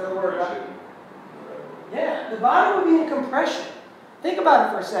What's the other word? compression. Yeah, the bottom would be in compression. Think about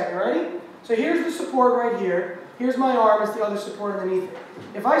it for a second, ready? So here's the support right here. Here's my arm, it's the other support underneath it.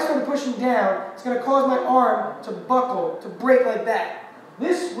 If I start pushing down, it's going to cause my arm to buckle, to break like that.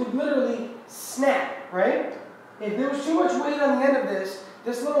 This would literally snap, right? If there was too much weight on the end of this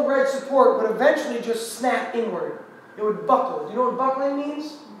little red support would eventually just snap inward. It would buckle. Do you know what buckling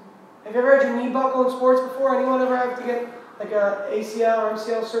means? Have you ever had your knee buckle in sports before? Anyone ever have to get like a ACL or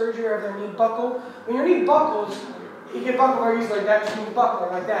MCL surgery or have their knee buckle. When your knee buckles, you get buckled very easily like that, just move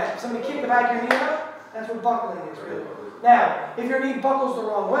buckling like that. If somebody kicked the back of your knee out, that's what buckling is really. Now, if your knee buckles the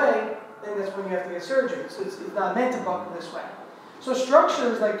wrong way, then that's when you have to get surgery. So it's not meant to buckle this way. So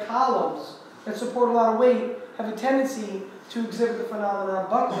structures like columns that support a lot of weight have a tendency to exhibit the phenomenon of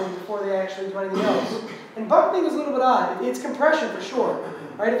buckling before they actually do anything else. And buckling is a little bit odd. It's compression for sure.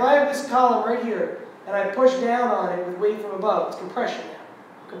 Right? If I have this column right here and I push down on it with weight from above, it's compression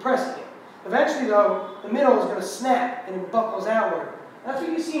now. Compressing it. Eventually though, the middle is going to snap and it buckles outward. That's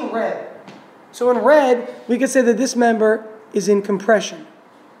what you see in red. So in red, we could say that this member is in compression.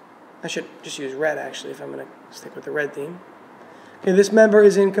 I should just use red actually if I'm going to stick with the red theme. Okay, this member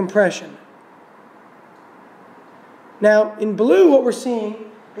is in compression. Now, in blue, what we're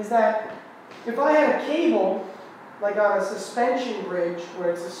seeing is that if I had a cable, like on a suspension bridge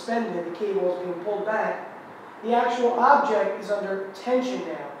where it's suspended, the cable is being pulled back, the actual object is under tension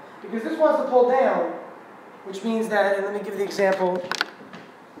now. Because this wants to pull down, which means that, and let me give you the example.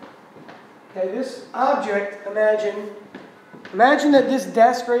 Okay, this object, imagine that this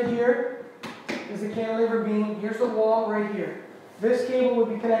desk right here is the cantilever beam. Here's the wall right here. This cable would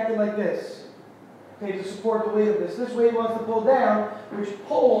be connected like this, okay, to support the weight of this. This weight wants to pull down, which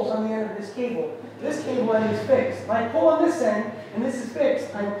pulls on the end of this cable. This cable end is fixed. If I pull on this end, and this is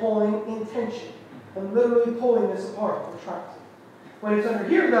fixed, I'm pulling in tension. I'm literally pulling this apart from trucks. When it's under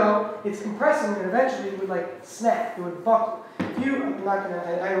here, though, it's compressing, and eventually it would like snap. It would buckle. If you, I'm not gonna,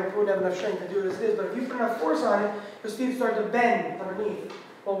 I wouldn't have enough strength to do this, but if you put enough force on it, you'll see it start to bend underneath.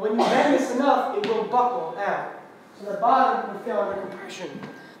 Well, when you bend this enough, it will buckle out. So the bottom would feel under compression.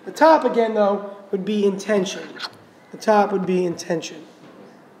 The top, again, though, would be in tension. The top would be in tension.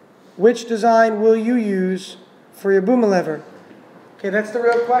 Which design will you use for your boom lever? Okay, that's the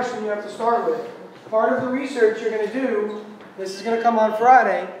real question you have to start with. Part of the research you're going to do, this is going to come on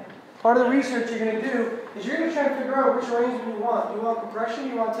Friday, part of the research you're going to do is you're going to try to figure out which arrangement you want. Do you want compression or do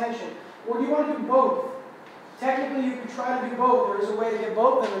you want tension? Or do you want to do both? Technically, you can try to do both. There is a way to get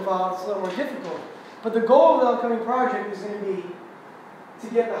both of them involved. It's a little more difficult. But the goal of the upcoming project is going to be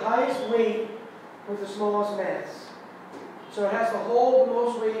to get the highest weight with the smallest mass. So it has to hold the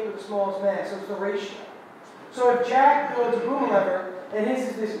most weight with the smallest mass. So it's the ratio. So if Jack builds a boom lever, and his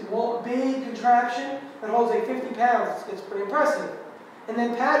is this big contraption that holds like 50 pounds, it's pretty impressive. And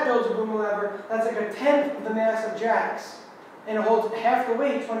then Pat builds a boom lever that's like a tenth of the mass of Jack's, and it holds half the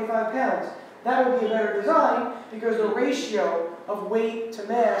weight, 25 pounds. That would be a better design because the ratio of weight to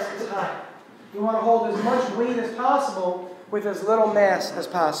mass is high. You want to hold as much weight as possible with as little mass as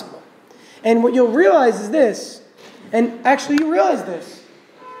possible. And what you'll realize is this, and actually you realize this.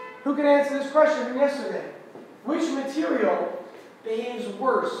 Who can answer this question from yesterday? Which material behaves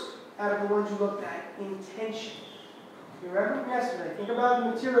worse out of the ones you looked at in tension? You remember from yesterday? Think about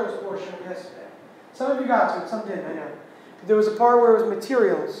the materials portion of yesterday. Some of you got to it, some didn't, I know. But there was a part where it was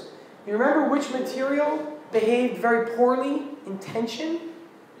materials. You remember which material behaved very poorly in tension?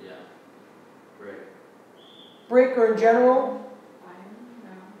 Yeah. Brick. Brick or in general? Iron?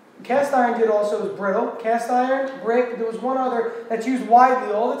 No. Cast iron did also was brittle. Cast iron, brick, there was one other that's used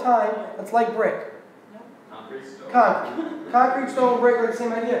widely all the time that's like brick. Concrete stone. Concrete. Concrete, stone, brick are the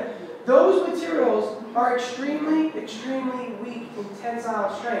same idea. Those materials are extremely, extremely weak in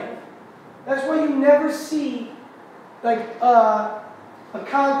tensile strength. That's why you never see like a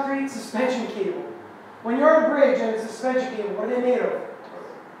concrete suspension cable. When you're on a bridge and it's a suspension cable, what are they made of?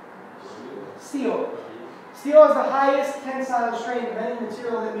 Steel. Steel has the highest tensile strength of any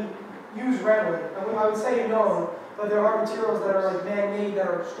material that we use readily. I would say known, but there are materials that are like man-made that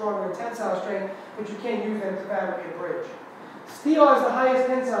are stronger in tensile strength, but you can't use them to fabricate a bridge. Steel has the highest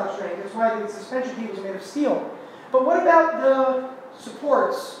tensile strength. That's why the suspension cables are made of steel. But what about the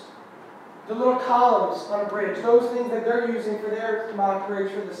supports? The little columns on a bridge, those things that they're using for their mock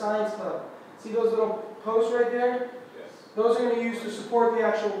bridge for the science club. See those little posts right there? Yes. Those are going to be used to support the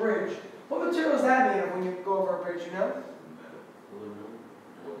actual bridge. What material is that made of when you go over a bridge, you know?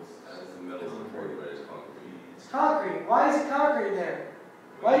 As the metal support, but it's concrete. It's concrete. Why is it concrete there?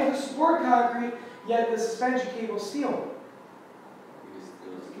 Why is the support concrete, yet the suspension cable steel?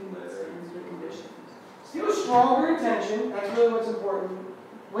 Steel is stronger in tension. That's really what's important.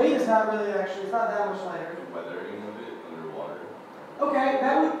 Weight is not really actually, it's not that much lighter. The weathering of it underwater. Okay,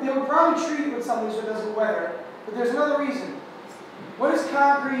 they would probably treat it with something so it doesn't weather. But there's another reason. What is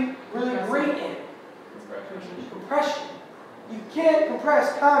concrete really great in? Compression. You can't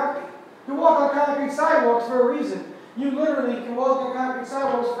compress concrete. You walk on concrete sidewalks for a reason. You literally can walk on concrete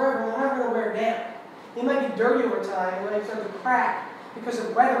sidewalks forever and they're never going to wear down. They might get dirty over time and they start to crack because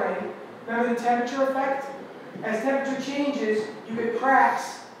of weathering. Remember the temperature effect? as temperature changes, you get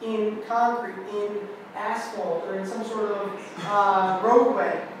cracks in concrete, in asphalt, or in some sort of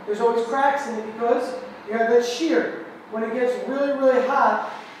roadway. There's always cracks in it because you have that shear. When it gets really, really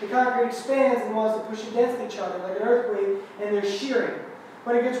hot, the concrete expands and wants to push against each other like an earthquake, and there's shearing.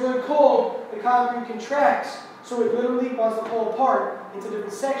 When it gets really cold, the concrete contracts, so it literally wants to pull apart into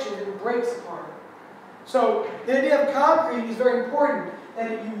different sections and it breaks apart. So the idea of concrete is very important,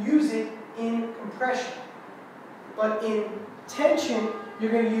 that you use it in compression. But in tension,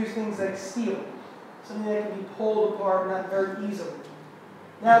 you're going to use things like steel, something that can be pulled apart not very easily.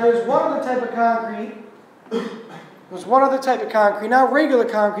 Now there's one other type of concrete. There's one other type of concrete, not regular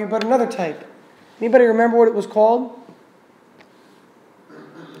concrete, but another type. Anybody remember what it was called?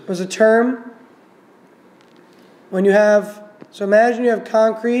 It was a term. When you have, so imagine you have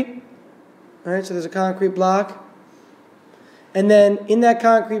concrete, all right, so there's a concrete block, and then in that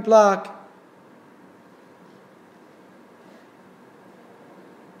concrete block,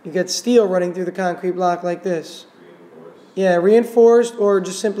 you get steel running through the concrete block like this. Reinforced. Yeah, reinforced or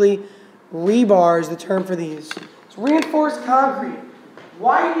just simply rebar is the term for these. It's reinforced concrete.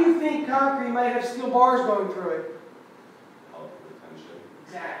 Why do you think concrete might have steel bars going through it? Help with tension.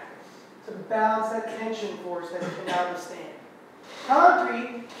 Exactly. To balance that tension force that it cannot withstand.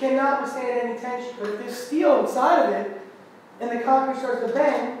 Concrete cannot withstand any tension, but if there's steel inside of it and the concrete starts to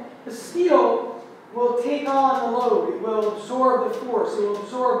bend, the steel will take on the load. It will absorb the force. It will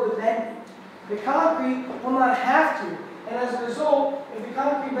absorb the bending. The concrete will not have to. And as a result, if the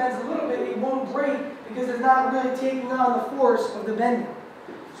concrete bends a little bit, it won't break because it's not really taking on the force of the bending.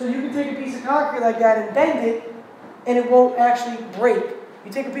 So you can take a piece of concrete like that and bend it, and it won't actually break.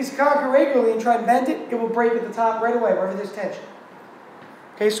 You take a piece of concrete regularly and try and bend it, it will break at the top right away, wherever there's tension.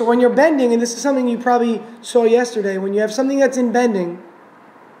 Okay, so when you're bending, and this is something you probably saw yesterday, when you have something that's in bending,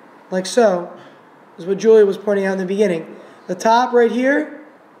 like so, is what Julia was pointing out in the beginning. The top right here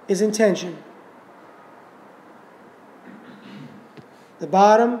is in tension. The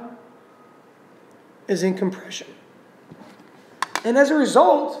bottom is in compression. And as a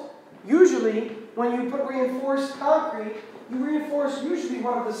result, usually when you put reinforced concrete, you reinforce usually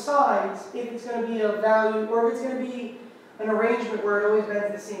one of the sides if it's going to be a value, or if it's going to be an arrangement where it always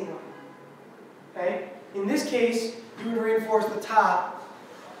bends the same way. Okay? In this case, you would reinforce the top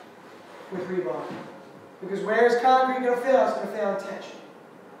with rebar. Because where is concrete going to fail? It's going to fail in tension.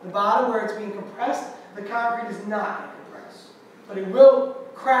 The bottom, where it's being compressed, the concrete is not going to compress. But it will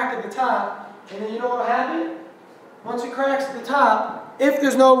crack at the top, and then you know what will happen? Once it cracks at the top, if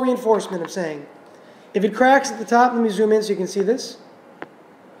there's no reinforcement, I'm saying, if it cracks at the top, let me zoom in so you can see this.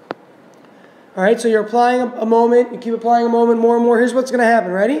 All right, so you're applying a moment, you keep applying a moment more and more. Here's what's going to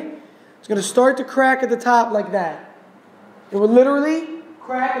happen, ready? It's going to start to crack at the top like that. It will literally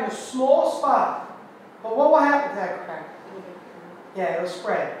crack in a small spot. But what will happen to that crack? Yeah, it'll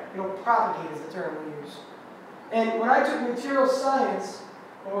spread. It'll propagate is the term we use. And when I took material science,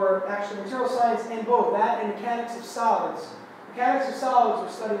 or actually material science and both, that and mechanics of solids were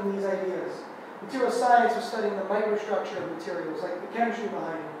studying these ideas. Material science was studying the microstructure of materials, like the chemistry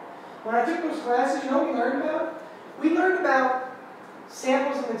behind it. When I took those classes, you know what we learned about? We learned about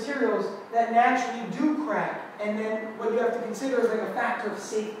samples of materials that naturally do crack, and then what you have to consider is like a factor of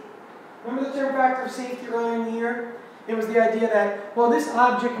safety. Remember the term factor of safety earlier in the year? It was the idea that, well, this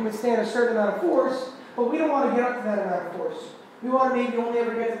object can withstand a certain amount of force, but we don't want to get up to that amount of force. We want to maybe only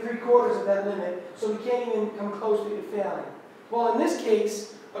ever get to 3/4 of that limit, so we can't even come close to it failing. Well, in this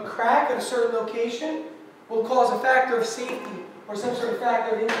case, a crack at a certain location will cause a factor of safety, or some sort of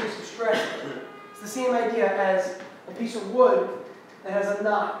factor of increase of stress. It's the same idea as a piece of wood that has a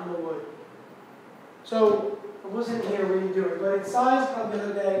knot in the wood. So, it wasn't here we didn't do it, but in science club the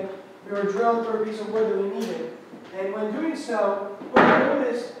other day, we were drilling for a piece of wood that we needed. And when doing so, what I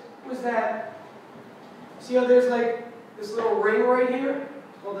noticed was that, see how there's like this little ring right here,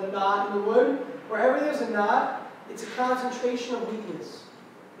 called a knot in the wood? Wherever there's a knot, it's a concentration of weakness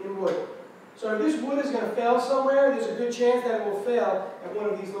in wood. So if this wood is going to fail somewhere, there's a good chance that it will fail at one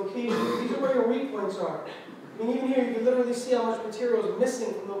of these locations. These are where your weak points are. I mean, even here, you can literally see how much material is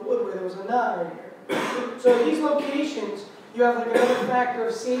missing from the wood where there was a knot right here. So at these locations, you have like another factor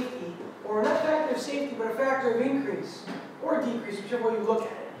of safety, or not factor of safety, but a factor of increase, or decrease, whichever way you look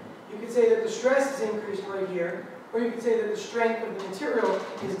at it. You could say that the stress is increased right here, or you could say that the strength of the material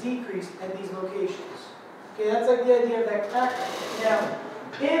is decreased at these locations. Okay, that's like the idea of that crack. Now,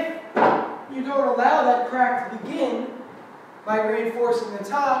 if you don't allow that crack to begin by reinforcing the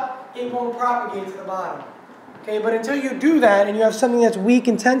top, it won't propagate to the bottom. Okay, but until you do that and you have something that's weak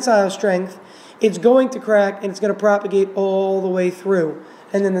in tensile strength, it's going to crack and it's going to propagate all the way through.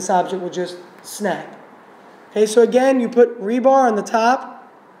 And then this object will just snap. Okay, so again, you put rebar on the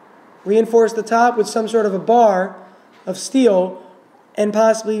top, reinforce the top with some sort of a bar of steel, and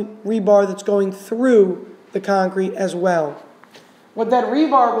possibly rebar that's going through the concrete as well. What that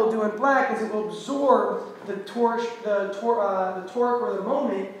rebar will do in black is it will absorb the torque or the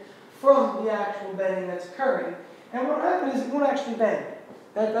moment from the actual bending that's occurring. And what happens is it won't actually bend.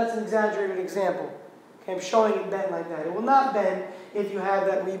 That's an exaggerated example. Okay, I'm showing it bend like that. It will not bend if you have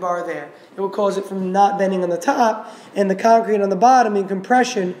that rebar there. It will cause it from not bending on the top, and the concrete on the bottom in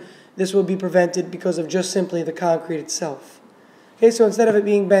compression, this will be prevented because of just simply the concrete itself. Okay, so instead of it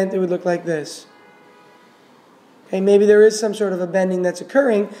being bent, it would look like this. Okay, maybe there is some sort of a bending that's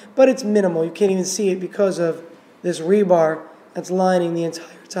occurring, but it's minimal. You can't even see it because of this rebar that's lining the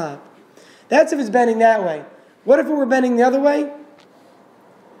entire top. That's if it's bending that way. What if it were bending the other way?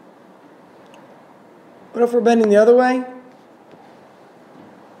 What if we're bending the other way?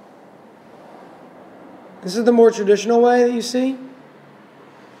 This is the more traditional way that you see.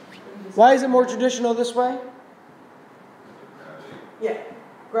 Why is it more traditional this way? Yeah.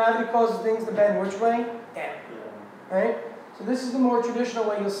 Gravity causes things to bend which way? Down. Right? So this is the more traditional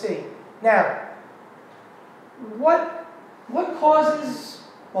way you'll see. Now, what causes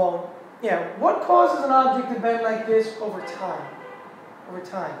an object to bend like this over time? Over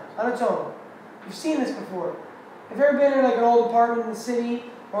time, on its own. You've seen this before. Have you ever been in like an old apartment in the city,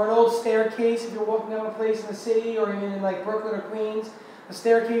 or an old staircase if you're walking down a place in the city, or even in like Brooklyn or Queens, a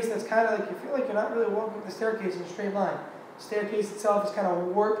staircase that's kind of like, you feel like you're not really walking up the staircase in a straight line. The staircase itself is kind of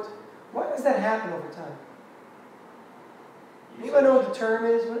warped. Why does that happen over time? Anybody know what the term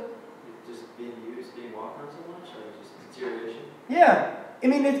is? Just being walked on so much, or just deterioration? Yeah. I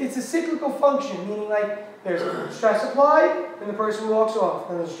mean, it's a cyclical function, meaning like there's stress applied, and the person walks off.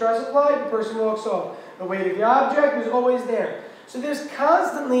 Then there's stress applied, the person walks off. The weight of the object is always there. So there's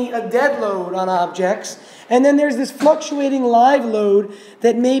constantly a dead load on objects, and then there's this fluctuating live load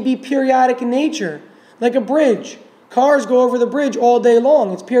that may be periodic in nature, like a bridge. Cars go over the bridge all day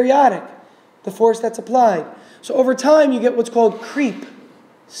long. It's periodic, the force that's applied. So over time, you get what's called creep,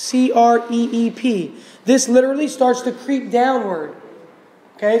 C-R-E-E-P. This literally starts to creep downward.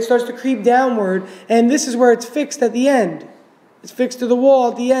 Okay, it starts to creep downward, and this is where it's fixed at the end. It's fixed to the wall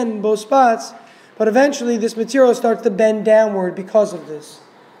at the end in both spots, but eventually this material starts to bend downward because of this.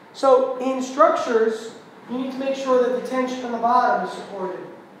 So in structures, you need to make sure that the tension on the bottom is supported.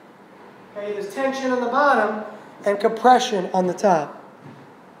 Okay, there's tension on the bottom and compression on the top.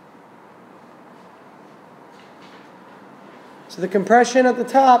 So the compression at the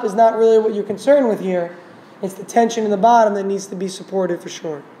top is not really what you're concerned with here. It's the tension in the bottom that needs to be supported for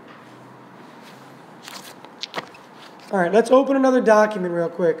sure. All right, let's open another document real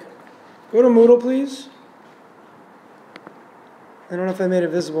quick. Go to Moodle, please. I don't know if I made it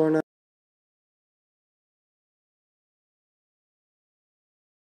visible or not.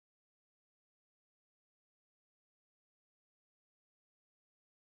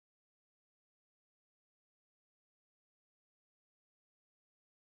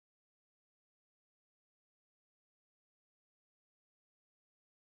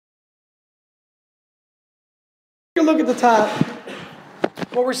 Take a look at the top.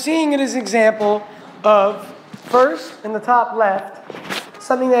 What we're seeing is an example of, first, in the top left,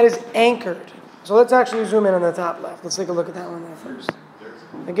 something that is anchored. So let's actually zoom in on the top left. Let's take a look at that one there first.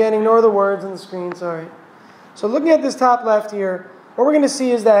 Again, ignore the words on the screen, sorry. So looking at this top left here, what we're going to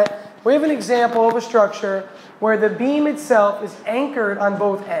see is that we have an example of a structure where the beam itself is anchored on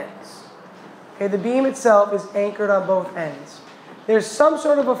both ends. Okay, the beam itself is anchored on both ends. There's some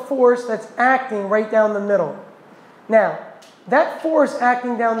sort of a force that's acting right down the middle. Now, that force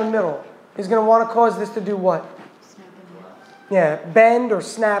acting down the middle is going to want to cause this to do what? Snap in half. Yeah, bend or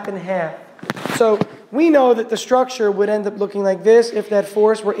snap in half. So we know that the structure would end up looking like this if that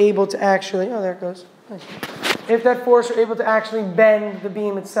force were able to actually, oh, there it goes. Nice. If that force were able to actually bend the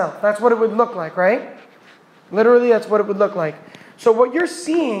beam itself. That's what it would look like, right? Literally, that's what it would look like. So what you're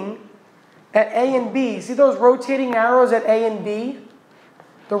seeing at A and B, see those rotating arrows at A and B?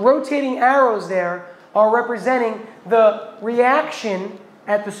 The rotating arrows there are representing the reaction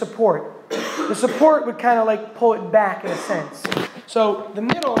at the support. The support would kind of like pull it back in a sense. So the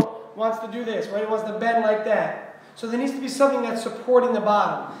middle wants to do this, right? It wants to bend like that. So there needs to be something that's supporting the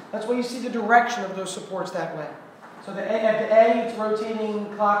bottom. That's why you see the direction of those supports that way. So at the A, it's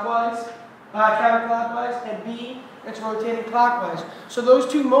rotating clockwise, counterclockwise. At B, it's rotating clockwise. So those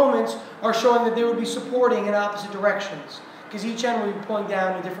two moments are showing that they would be supporting in opposite directions, because each end would be pulling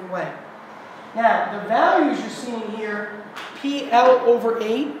down in a different way. Now, the values you're seeing here, PL over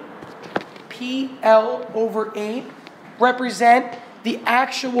 8, represent the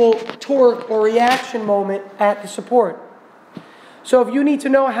actual torque or reaction moment at the support. So if you need to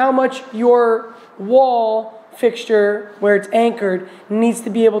know how much your wall fixture, where it's anchored, needs to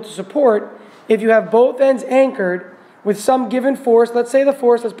be able to support, if you have both ends anchored with some given force, let's say the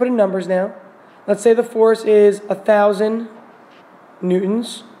force, let's put in numbers now. Let's say the force is 1,000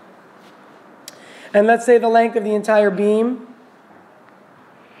 newtons. And let's say the length of the entire beam,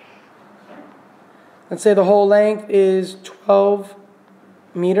 let's say the whole length is 12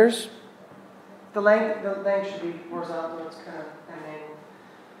 meters. The length should be horizontal, it's kind of an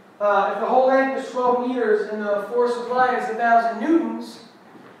angle. If the whole length is 12 meters and the force applied is 1,000 newtons,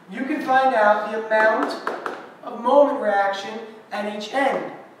 you can find out the amount of moment reaction at each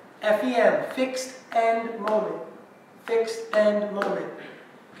end. FEM, fixed end moment. Fixed end moment.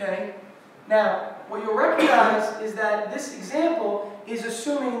 Okay? Now, what you'll recognize is that this example is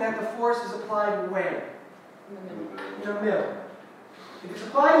assuming that the force is applied where? In the middle. If it's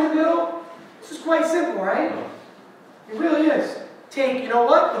applied in the middle, this is quite simple, right? It really is. Take, you know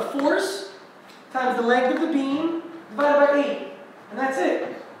what? The force times the length of the beam divided by 8. And that's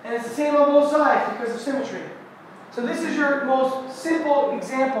it. And it's the same on both sides because of symmetry. So this is your most simple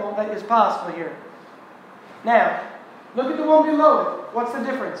example that is possible here. Now, look at the one below it. What's the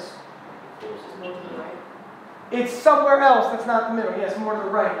difference? It's somewhere else that's not the middle. Yes, more to the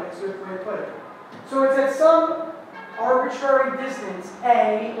right. That's a good way to put it. So it's at some arbitrary distance,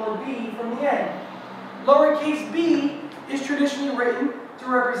 A or B, from the end. Lowercase b is traditionally written to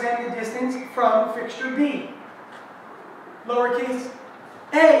represent the distance from fixture B. Lowercase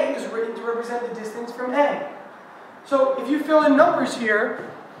a is written to represent the distance from A. So if you fill in numbers here,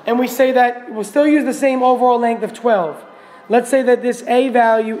 and we say that we'll still use the same overall length of 12. Let's say that this A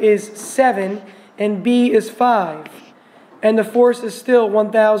value is 7 and B is 5. And the force is still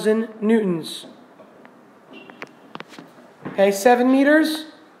 1,000 newtons. Okay, 7 meters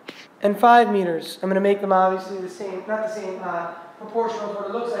and 5 meters. I'm going to make them obviously the same, not the same proportional to what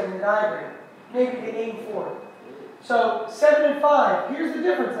it looks like in the diagram. Maybe get 8 and 4. So 7 and 5, here's the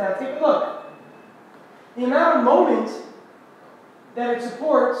difference now. Take a look. The amount of moment that it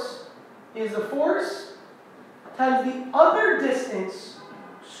supports is the force times the other distance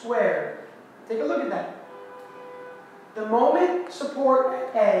squared. Take a look at that. The moment support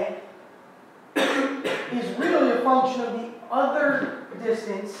at A is really a function of the other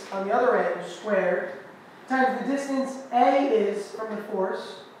distance on the other end squared times the distance A is from the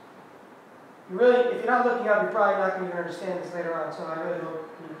force. You really, if you're not looking up, you're probably not going to understand this later on, so I really hope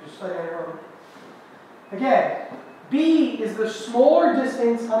you just study on your own. Again, B is the smaller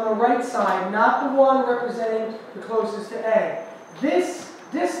distance on the right side, not the one representing the closest to A. This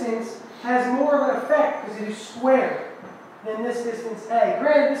distance has more of an effect because it is squared than this distance A.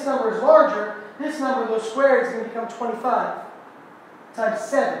 Granted, this number is larger. This number, though squared, is going to become 25 times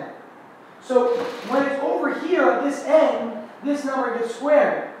 7. So when it's over here at this end, this number gets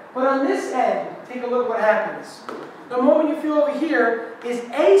squared. But on this end, take a look what happens. The moment you feel over here is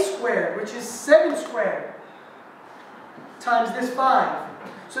A squared, which is 7 squared, times this 5.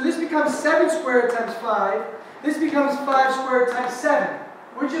 So this becomes 7 squared times 5. This becomes 5 squared times 7.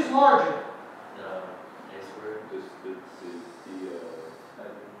 Which is larger? A squared.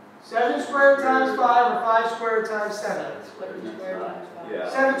 7 squared times 5 or 5 squared times 7? 7 squared times 5. Yeah.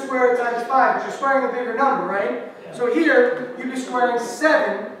 7 squared times 5, because you're squaring a bigger number, right? Yeah. So here, you'd be squaring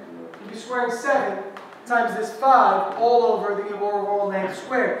 7. You'd be squaring 7 times this 5 all over the overall length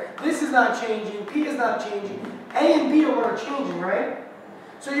squared. This is not changing. P is not changing. A and B are what are changing, right?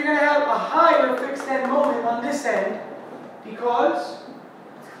 So you're going to have a higher fixed end moment on this end because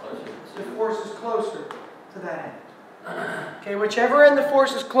the force is closer to that end. Okay, whichever end the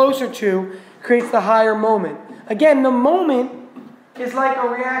force is closer to creates the higher moment. Again, the moment is like a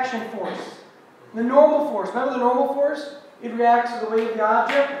reaction force. The normal force, remember the normal force? It reacts to the weight of the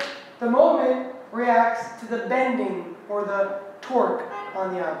object. The moment reacts to the bending or the torque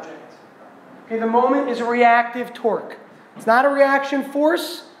on the object. Okay, the moment is a reactive torque. It's not a reaction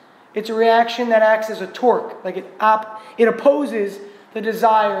force. It's a reaction that acts as a torque. Like it opposes the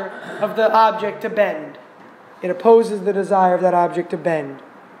desire of the object to bend. It opposes the desire of that object to bend.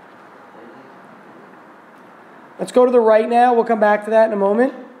 Let's go to the right now. We'll come back to that in a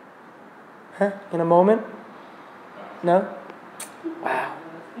moment. Huh? In a moment? No? Wow.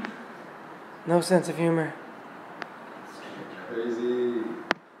 No sense of humor. Crazy.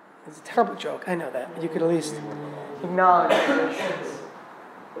 It's a terrible joke. I know that. You could at least acknowledge it.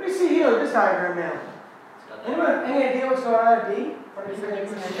 What do you see here with this diagram now? Anyone have any idea what's going on at B? Or is there any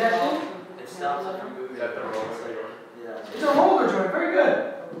suggestion? It stops it from moving. Is that the roller joint? Yeah. It's a roller joint. Very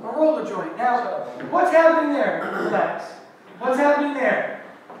good. A roller joint. Now, what's happening there? Relax. What's happening there?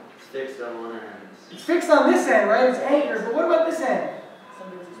 It's fixed on one end. It's fixed on this end, right? It's anchored. But what about this end?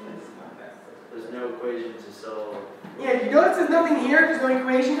 There's no equation to solve. Yeah, you notice there's nothing here? There's no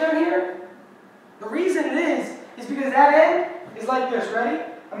equation down here? The reason it is because that end is like this. Ready?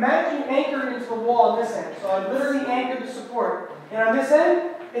 Imagine you anchored into the wall on this end. So I literally anchored the support. And on this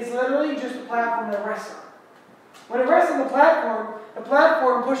end, it's literally just a platform that rests on. When it rests on the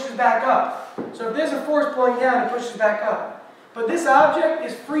platform pushes back up. So if there's a force pulling down, it pushes back up. But this object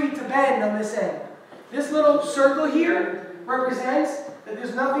is free to bend on this end. This little circle here represents that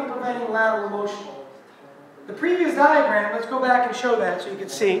there's nothing preventing lateral motion. The previous diagram, let's go back and show that so you can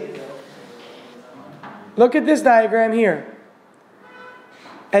see. Look at this diagram here.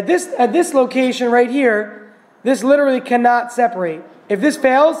 At this location right here, this literally cannot separate. If this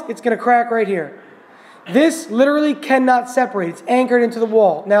fails, it's going to crack right here. This literally cannot separate. It's anchored into the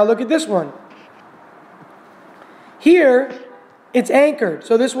wall. Now look at this one. Here, it's anchored,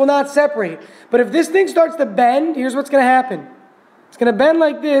 so this will not separate. But if this thing starts to bend, here's what's going to happen. It's going to bend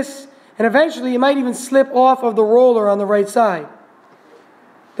like this, and eventually it might even slip off of the roller on the right side.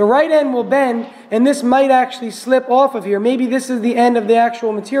 The right end will bend, and this might actually slip off of here. Maybe this is the end of the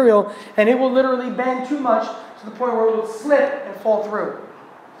actual material, and it will literally bend too much to the point where it will slip and fall through.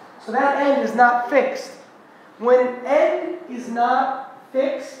 So that end is not fixed. When an end is not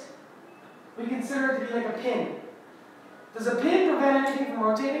fixed, we consider it to be like a pin. Does a pin prevent anything from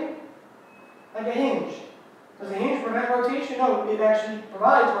rotating? Like a hinge. Does a hinge prevent rotation? No, it actually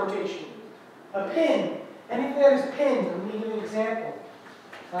provides rotation. A pin, anything that is pinned, let me give you an example.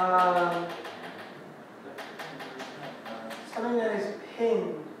 Something that is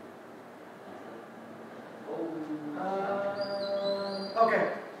pinned.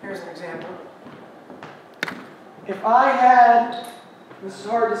 Okay, here's an example. If I had, this is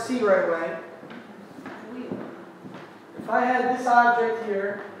hard to see right away, if I had this object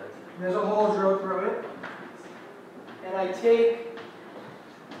here, and there's a hole drilled through it, and I take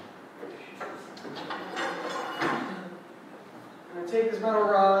this metal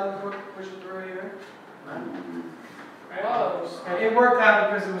rod and push it through here. Whoa. And it worked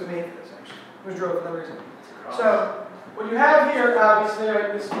out because it was made for this, actually. It was drilled for no reason. So, what you have here, obviously,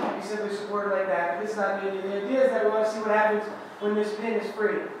 right, this can be simply supported like that. This is not the idea. The idea is that we want to see what happens when this pin is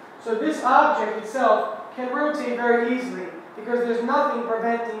free. So this object itself can rotate very easily because there's nothing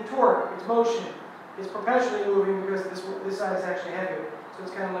preventing torque. Its motion is perpetually moving because this side is actually heavier. So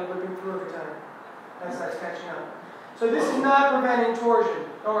it's kind of like whipping through every time. That side's catching up. So this is not preventing torsion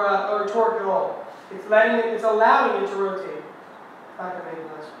or torque at all. It's allowing it to rotate. Not going to make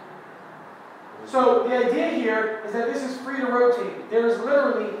it less. So the idea here is that this is free to rotate. There is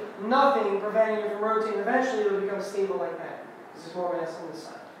literally nothing preventing it from rotating. Eventually it will become stable like that. This is more mass on this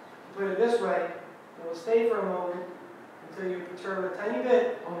side. Put it this way, it will stay for a moment until you perturb it a tiny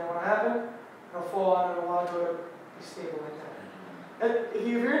bit, and then what will happen? It'll fall out and it'll go to be stable like that. If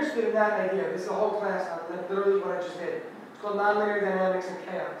you're interested in that idea, this is a whole class on literally what I just did. It's called nonlinear dynamics and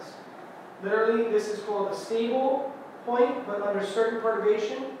chaos. Literally, this is called a stable point, but under certain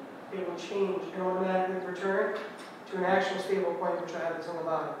perturbation, it will change and automatically return to an actual stable point, which I have this on the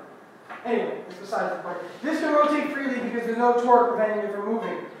bottom. Anyway, that's besides the point. This can rotate freely because there's no torque preventing it from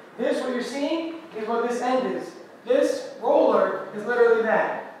moving. This, what you're seeing, is what this end is. This roller is literally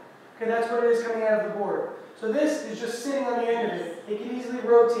that. Okay, that's what it is coming out of the board. So this is just sitting on the end of it. It can easily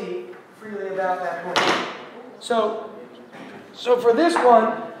rotate freely about that point. So for this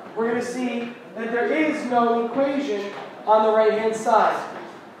one, we're going to see that there is no equation on the right-hand side.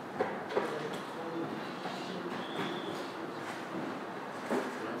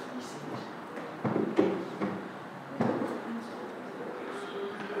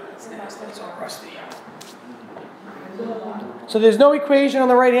 That's all rusty. So there's no equation on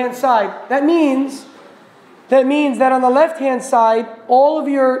the right-hand side. That means that on the left-hand side, all of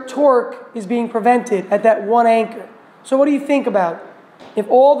your torque is being prevented at that one anchor. So what do you think about if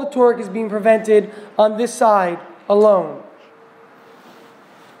all the torque is being prevented on this side alone?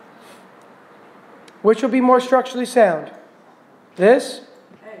 Which will be more structurally sound? This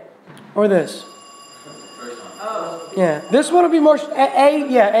or this? Yeah, this one will be more,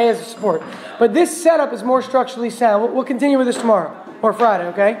 A is a support. But this setup is more structurally sound. We'll continue with this tomorrow, or Friday,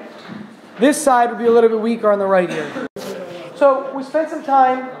 okay? This side would be a little bit weaker on the right here. So we spent some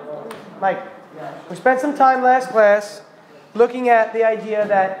time, Mike, last class looking at the idea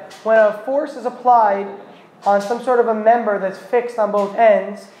that when a force is applied on some sort of a member that's fixed on both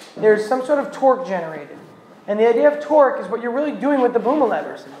ends, there's some sort of torque generated. And the idea of torque is what you're really doing with the Boom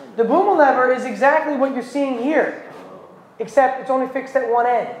levers. The Boom lever is exactly what you're seeing here, except it's only fixed at one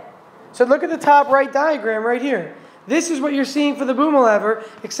end. So look at the top right diagram right here. This is what you're seeing for the boom lever,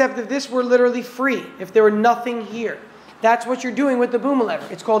 except if this were literally free, if there were nothing here. That's what you're doing with the boom lever.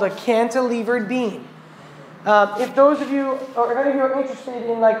 It's called a cantilevered beam. If those of you, or if any of you are interested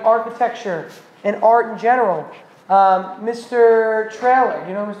in like architecture and art in general, Mr. Trailer,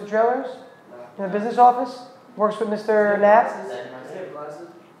 you know who Mr. Trailer is? In the business office? Works with Mr. Knapp?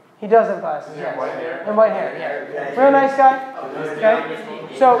 He does have glasses, yes. White hair? And white hair, yeah. Real nice guy.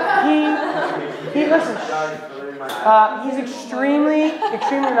 Okay. So he's extremely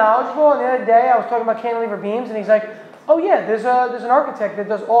knowledgeable. And the other day I was talking about cantilever beams, and he's like, "Oh yeah, there's an architect that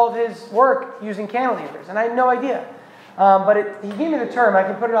does all of his work using cantilevers," and I had no idea. But he gave me the term. I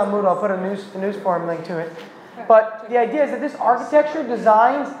can put it on Moodle. I'll put a news forum link to it. But the idea is that this architecture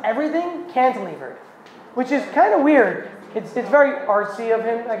designs everything cantilevered, which is kind of weird. It's very artsy of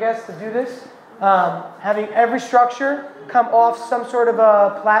him, I guess, to do this. Having every structure come off some sort of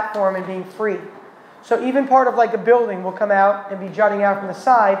a platform and being free. So even part of like a building will come out and be jutting out from the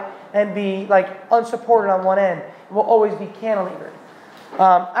side and be like unsupported on one end. It will always be cantilevered.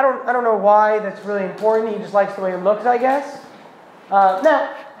 I don't know why that's really important. He just likes the way it looks, I guess.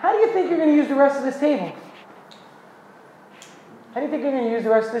 Now, how do you think you're going to use the rest of this table? How do you think you're going to use the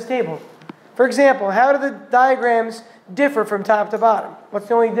rest of this table? For example, how do the diagrams differ from top to bottom? What's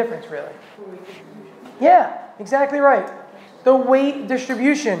the only difference, really? Yeah, exactly right. The weight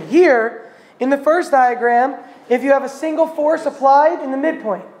distribution. Here, in the first diagram, if you have a single force applied in the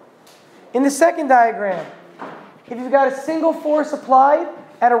midpoint. In the second diagram, if you've got a single force applied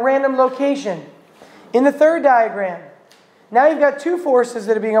at a random location. In the third diagram, now you've got two forces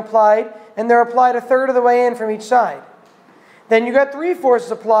that are being applied, and they're applied a third of the way in from each side. Then you've got three forces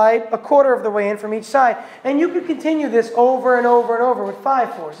applied a quarter of the way in from each side. And you could continue this over and over and over with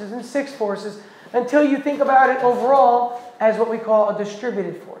 5 forces and 6 forces until you think about it overall as what we call a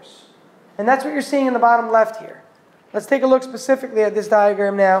distributed force. And that's what you're seeing in the bottom left here. Let's take a look specifically at this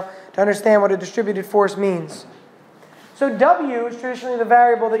diagram now to understand what a distributed force means. So W is traditionally the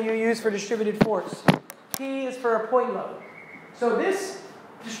variable that you use for distributed force. P is for a point load. So this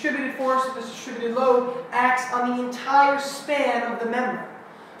distributed force with this distributed load acts on the entire span of the member.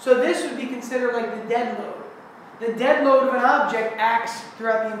 So this would be considered like the dead load. The dead load of an object acts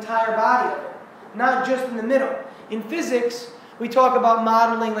throughout the entire body of it, not just in the middle. In physics, we talk about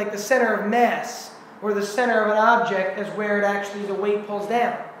modeling like the center of mass, or the center of an object as where it actually the weight pulls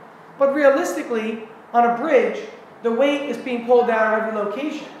down. But realistically, on a bridge, the weight is being pulled down at every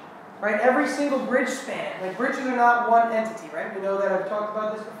location. Right? Every single bridge span, like bridges are not one entity, right? We know that I've talked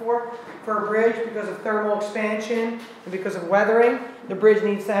about this before. For a bridge, because of thermal expansion and because of weathering, the bridge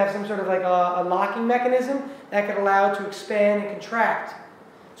needs to have some sort of like a locking mechanism that can allow it to expand and contract.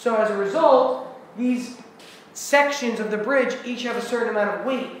 So as a result, these sections of the bridge each have a certain amount of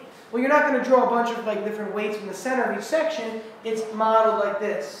weight. Well, you're not going to draw a bunch of like different weights from the center of each section. It's modeled like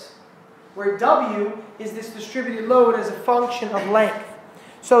this, where W is this distributed load as a function of length.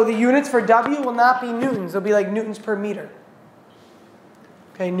 So the units for W will not be newtons. They'll be like newtons per meter.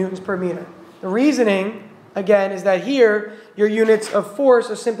 Okay, newtons per meter. The reasoning, again, is that here, your units of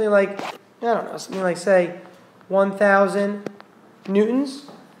force are simply like, I don't know, something like, say, 1,000 newtons.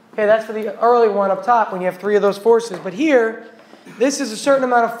 Okay, that's for the early one up top when you have 3 of those forces. But here, this is a certain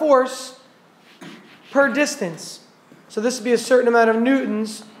amount of force per distance. So this would be a certain amount of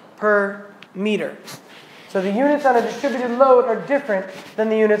newtons per meter. So the units on a distributed load are different than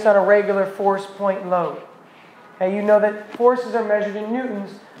the units on a regular force point load. Okay, you know that forces are measured in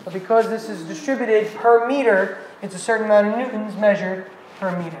newtons, but because this is distributed per meter, it's a certain amount of newtons measured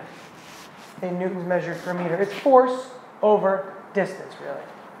per meter. Okay, newtons measured per meter. It's force over distance, really.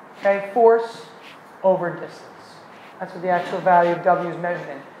 Okay, force over distance. That's what the actual value of W is measured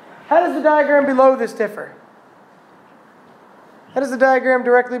in. How does the diagram below this differ? How does the diagram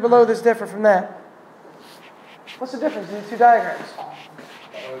directly below this differ from that? What's the difference in these two diagrams?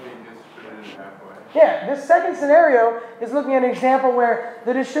 Yeah, this second scenario is looking at an example where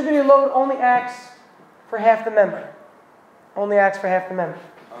the distributed load only acts for half the member. Only acts for half the member.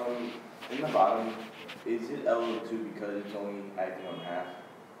 In the bottom, is it L over 2 because it's only acting on half?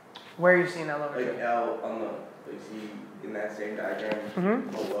 Where are you seeing L over 2? Like L on the, like see in that same diagram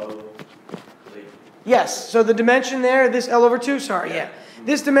below. Like, yes, so the dimension there, this L over 2, sorry, yeah.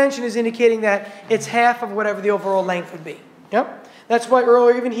 This dimension is indicating that it's half of whatever the overall length would be. Yep. That's why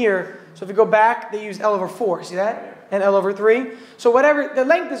earlier, even here, so if you go back, they use L over 4, see that? And L over 3. So whatever, the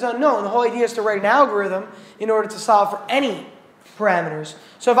length is unknown. The whole idea is to write an algorithm in order to solve for any parameters.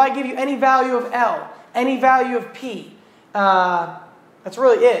 So if I give you any value of L, any value of P, that's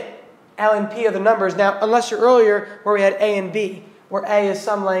really it. L and P are the numbers. Now, unless you're earlier where we had A and B, where A is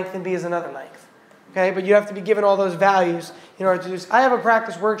some length and B is another length. Okay, but you have to be given all those values in order to do this. I have a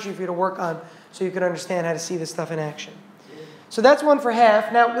practice worksheet for you to work on so you can understand how to see this stuff in action. So that's one for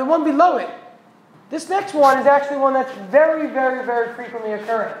half. Now, the one below it, this next one is actually one that's very, very, very frequently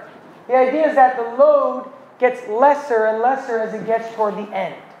occurring. The idea is that the load gets lesser and lesser as it gets toward the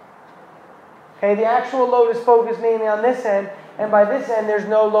end. Okay, the actual load is focused mainly on this end, and by this end there's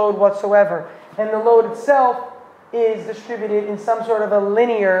no load whatsoever. And the load itself is distributed in some sort of a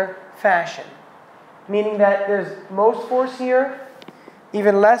linear fashion, meaning that there's most force here,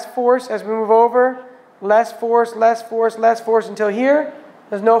 even less force as we move over, less force, less force, less force, until here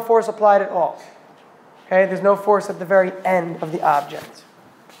there's no force applied at all. Okay, there's no force at the very end of the object.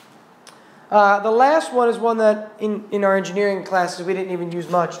 The last one is one that in our engineering classes we didn't even use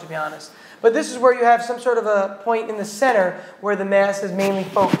much, to be honest. But this is where you have some sort of a point in the center where the mass is mainly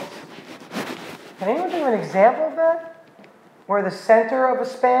focused. Can anyone think of an example of that? Where the center of a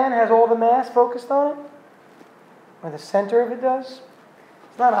span has all the mass focused on it? Where the center of it does?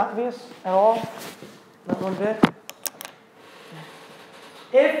 It's not obvious at all. Not one bit.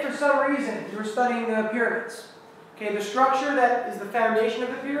 If for some reason you were studying the pyramids, okay, the structure that is the foundation of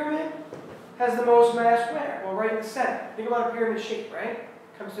the pyramid has the most mass where? Well, right in the center. Think about a pyramid shape, right?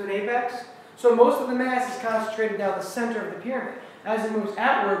 Comes to an apex. So most of the mass is concentrated down the center of the pyramid. As it moves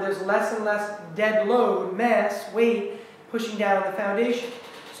outward, there's less and less dead load, mass, weight, pushing down on the foundation.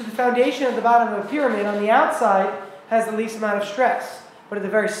 So the foundation at the bottom of the pyramid on the outside has the least amount of stress. But at the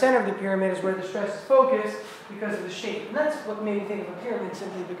very center of the pyramid is where the stress is focused because of the shape. And that's what made me think of a pyramid,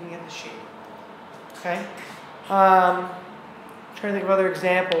 simply looking at the shape. Okay? Trying to think of other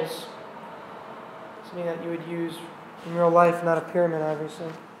examples. Something that you would use in real life, not a pyramid, obviously.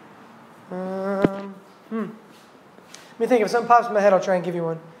 Let me think. If something pops in my head, I'll try and give you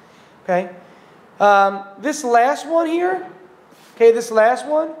one. Okay? This last one here, okay, this last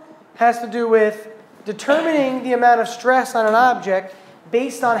one has to do with determining the amount of stress on an object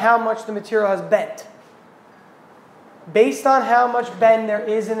based on how much the material has bent. Based on how much bend there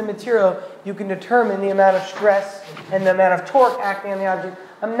is in the material, you can determine the amount of stress and the amount of torque acting on the object.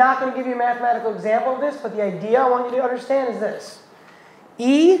 I'm not going to give you a mathematical example of this, but the idea I want you to understand is this.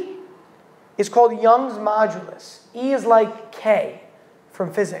 E is called Young's modulus. E is like K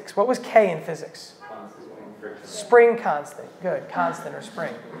from physics. What was K in physics? Spring constant. Good, constant or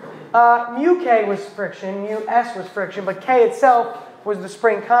spring. Mu K was friction, mu S was friction, but K itself was the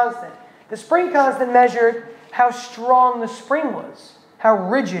spring constant. The spring constant measured how strong the spring was, how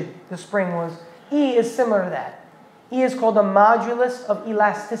rigid the spring was. E is similar to that. E is called the modulus of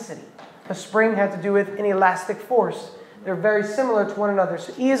elasticity. The spring had to do with an elastic force. They're very similar to one another.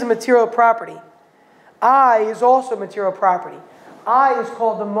 So E is a material property. I is also a material property. I is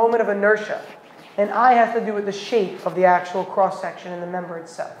called the moment of inertia. And I has to do with the shape of the actual cross-section in the member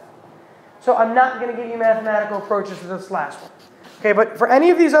itself. So I'm not going to give you mathematical approaches to this last one. Okay, but for any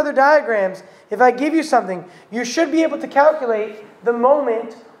of these other diagrams, if I give you something, you should be able to calculate the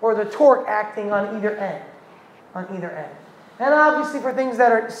moment or the torque acting on either end. On either end. And obviously for things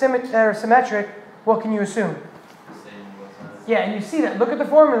that are symmetric, what can you assume? Yeah, and you see that. Look at the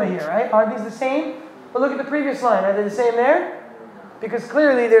formula here, right? Are these the same? But look at the previous line. Are they the same there? Because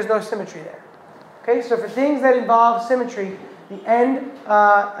clearly there's no symmetry there. Okay, so for things that involve symmetry, the end,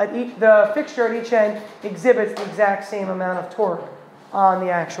 the fixture at each end exhibits the exact same amount of torque on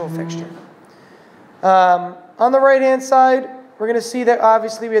the actual fixture. On the right-hand side, we're going to see that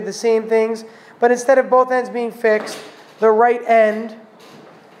obviously we had the same things, but instead of both ends being fixed, the right end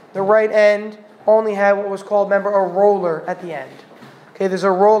only had what was called, remember, a roller at the end. Okay, there's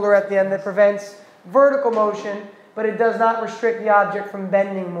a roller at the end that prevents vertical motion, but it does not restrict the object from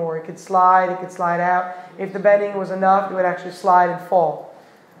bending more. It could slide out. If the bending was enough, it would actually slide and fall.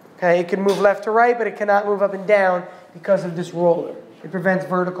 Okay, it can move left to right, but it cannot move up and down because of this roller. It prevents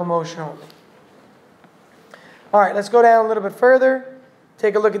vertical motion only. All right, let's go down a little bit further.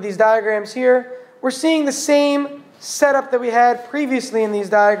 Take a look at these diagrams here. We're seeing the same setup that we had previously in these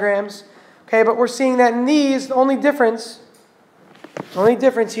diagrams. Okay, but we're seeing that in these, the only difference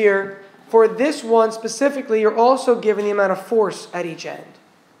here, for this one specifically, you're also given the amount of force at each end.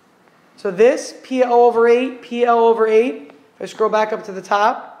 So this, PL over 8, if I scroll back up to the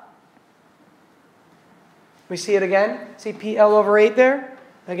top, we see it again. See PL over 8 there?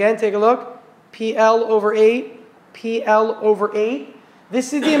 Again, take a look. PL over 8, PL over 8.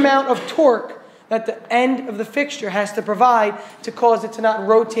 This is the amount of torque that the end of the fixture has to provide to cause it to not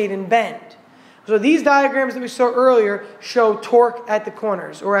rotate and bend. So these diagrams that we saw earlier show torque at the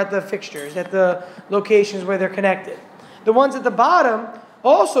corners or at the fixtures, at the locations where they're connected. The ones at the bottom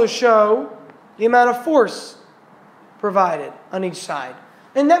also show the amount of force provided on each side.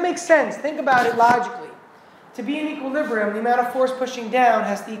 And that makes sense. Think about it logically. To be in equilibrium, the amount of force pushing down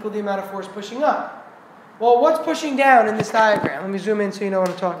has to equal the amount of force pushing up. Well, what's pushing down in this diagram? Let me zoom in so you know what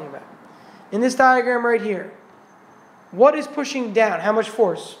I'm talking about. In this diagram right here, what is pushing down? How much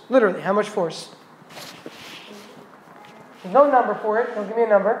force? Literally, how much force? There's no number for it. Don't give me a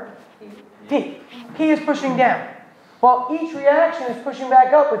number. P. P is pushing down. Well, each reaction is pushing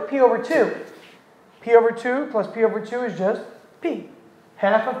back up with P over 2. P over 2 plus P over 2 is just P.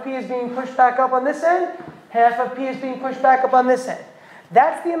 Half of P is being pushed back up on this end. Half of P is being pushed back up on this end.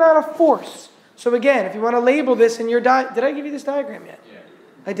 That's the amount of force. So again, if you want to label this in your did I give you this diagram yet? Yeah.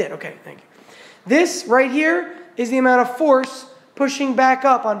 I did. Okay, thank you. This right here is the amount of force pushing back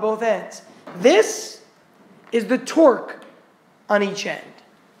up on both ends. This is the torque on each end.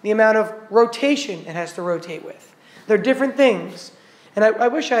 The amount of rotation it has to rotate with. They're different things. And I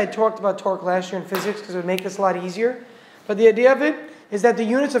wish I had talked about torque last year in physics because it would make this a lot easier. But the idea of it is that the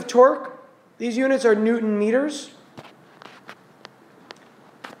units of torque, these units are Newton meters.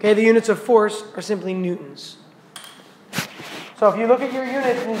 Okay, the units of force are simply newtons. So if you look at your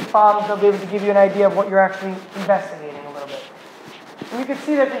units in these problems, they'll be able to give you an idea of what you're actually investigating a little bit. And you can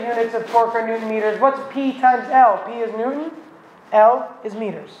see that the units of torque are Newton meters. What's P times L? P is Newton, L is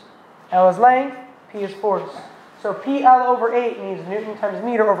meters. L is length, P is force. So PL over 8 means Newton times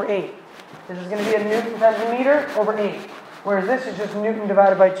meter over 8. This is going to be a Newton times a meter over 8. Whereas this is just Newton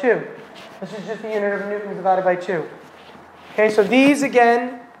divided by 2. This is just the unit of newtons divided by 2. Okay, so these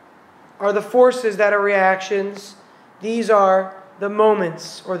again are the forces that are reactions. These are the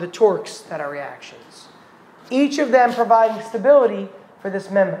moments or the torques that are reactions. Each of them providing stability for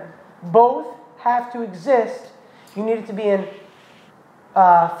this member. Both have to exist. You need it to be in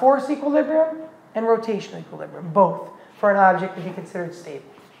force equilibrium and rotational equilibrium, both, for an object to be considered stable.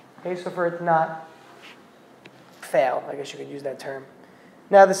 Okay, so for it to not fail, I guess you could use that term.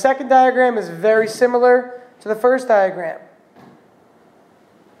 Now the second diagram is very similar to the first diagram.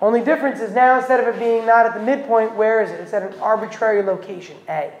 Only difference is now instead of it being not at the midpoint, where is it? It's at an arbitrary location,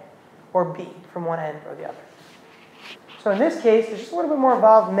 A, or B, from one end or the other. So in this case, it's just a little bit more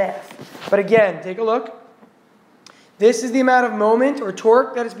involved math. But again, take a look. This is the amount of moment or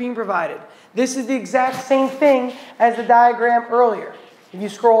torque that is being provided. This is the exact same thing as the diagram earlier. If you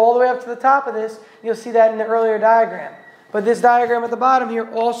scroll all the way up to the top of this, you'll see that in the earlier diagram. But this diagram at the bottom here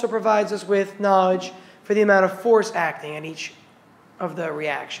also provides us with knowledge for the amount of force acting at each of the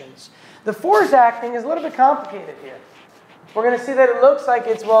reactions. The force acting is a little bit complicated here. We're going to see that it looks like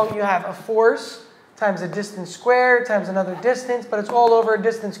it's, well, you have a force times a distance squared times another distance, but it's all over a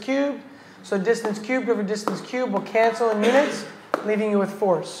distance cubed. So distance cubed over distance cubed will cancel in units, leaving you with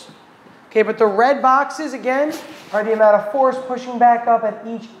force. Okay, but the red boxes, again, are the amount of force pushing back up at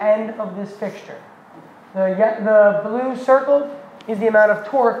each end of this fixture. The blue circle is the amount of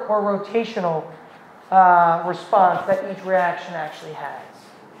torque or rotational response that each reaction actually has.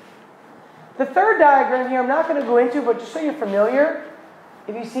 The third diagram here I'm not going to go into, but just so you're familiar,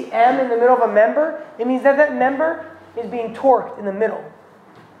 if you see M in the middle of a member, it means that that member is being torqued in the middle.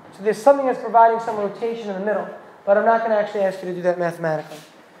 So there's something that's providing some rotation in the middle, but I'm not going to actually ask you to do that mathematically.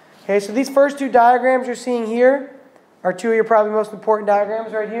 Okay, so these first two diagrams you're seeing here are two of your probably most important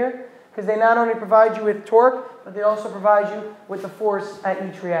diagrams right here, because they not only provide you with torque, but they also provide you with the force at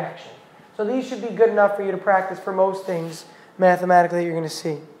each reaction. So these should be good enough for you to practice for most things mathematically that you're going to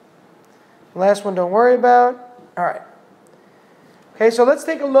see. The last one, don't worry about. All right. Okay, so let's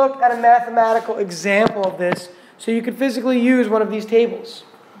take a look at a mathematical example of this so you can physically use one of these tables.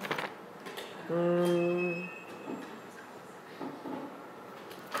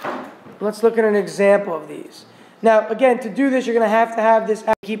 Let's look at an example of these. Now, again, to do this, you're going to have this,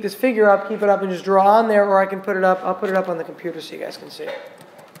 keep this figure up, keep it up, and just draw on there, or I can put it up. I'll put it up on the computer so you guys can see it.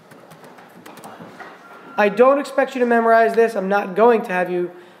 I don't expect you to memorize this. I'm not going to have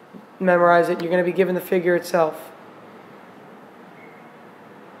you memorize it. You're going to be given the figure itself.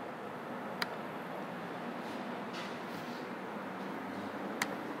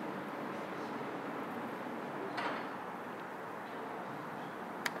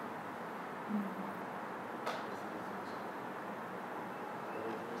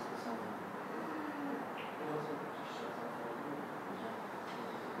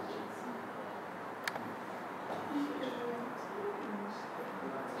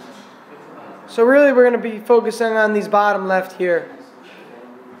 So really we're going to be focusing on these bottom left here.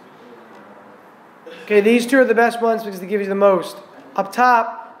 Okay, these two are the best ones because they give you the most. Up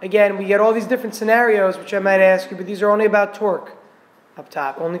top, again, we get all these different scenarios, which I might ask you, but these are only about torque. Up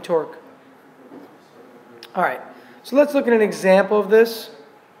top, only torque. All right, so let's look at an example of this.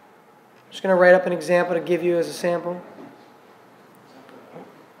 I'm just going to write up an example to give you as a sample.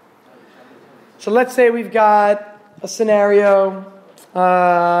 So let's say we've got a scenario.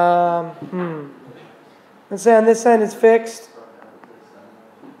 Let's say on this end it's fixed.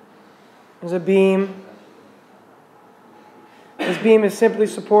 There's a beam. This beam is simply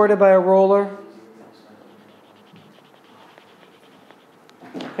supported by a roller.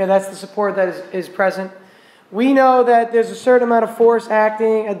 Okay, that's the support that is present. We know that there's a certain amount of force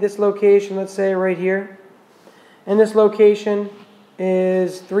acting at this location, let's say right here. And this location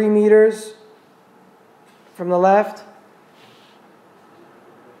is 3 meters from the left.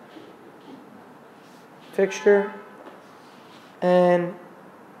 Fixture. And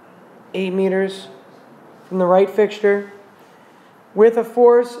 8 meters from the right fixture. With a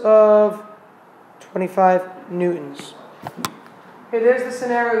force of 25 newtons. Okay, there's the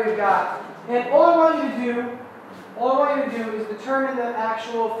scenario we've got. And all I want you to do is determine the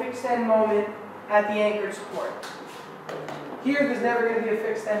actual fixed end moment at the anchored support. Here, there's never going to be a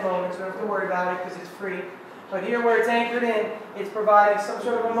fixed end moment, so you don't have to worry about it because it's free. But here, where it's anchored in, it's providing some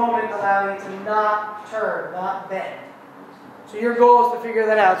sort of a moment allowing it to not turn, not bend. So your goal is to figure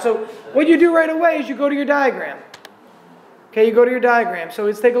that out. So what you do right away is you go to your diagram. Okay, you go to your diagram. So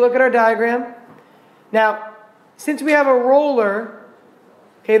let's take a look at our diagram. Now, since we have a roller,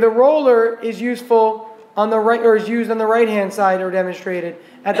 okay, the roller is useful on the right, or is used on the right-hand side, or demonstrated.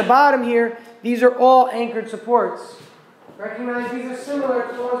 At the bottom here, these are all anchored supports. Recognize these are similar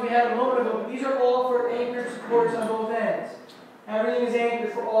to the ones we had a moment ago, but these are all for anchored supports on both ends. Everything is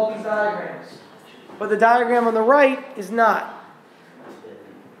anchored for all these diagrams. But the diagram on the right is not.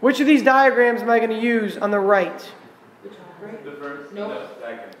 Which of these diagrams am I going to use on the right? The first? Nope. No,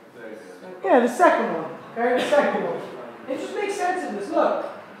 second. Yeah, the second one. Okay, the second one. It just makes sense of this. Look,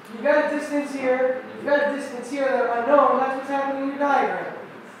 you've got a distance here, you've got a distance here that are unknown. That's what's happening in your diagram.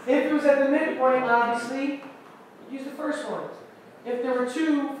 If it was at the midpoint, obviously, use the first one. If there were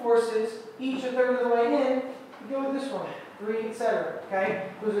 2 forces, each a third of the way in, you go with this one. 3, etc. Okay?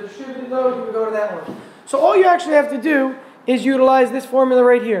 If it was a distributed load, you would go to that one. So all you actually have to do is utilize this formula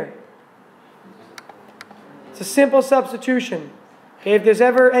right here. It's a simple substitution. Okay, if there's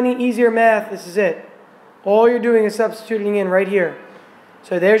ever any easier math, this is it. All you're doing is substituting in right here.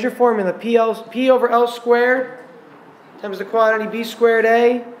 So there's your formula. P over L squared times the quantity B squared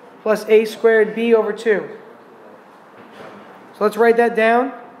A plus A squared B over 2. So let's write that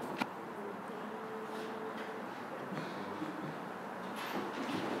down.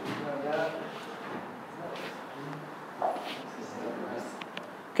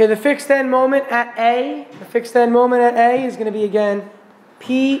 Okay, the fixed end moment at A, is going to be, again,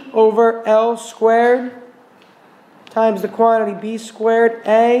 P over L squared times the quantity B squared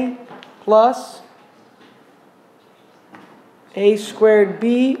A plus A squared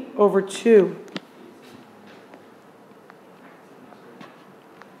B over 2.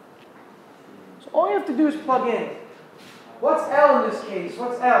 So all you have to do is plug in. What's L in this case?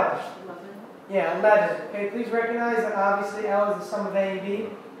 What's L? 11. Yeah, 11. Okay, please recognize that obviously L is the sum of A and B.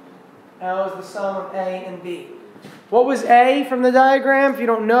 L is the sum of A and B. What was A from the diagram? If you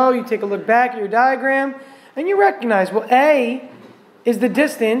don't know, you take a look back at your diagram and you recognize, well, A is the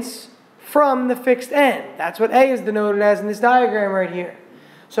distance from the fixed end. That's what A is denoted as in this diagram right here.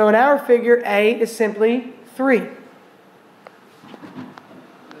 So in our figure, A is simply 3.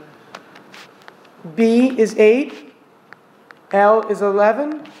 B is 8. L is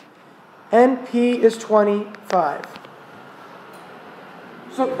 11. And P is 25.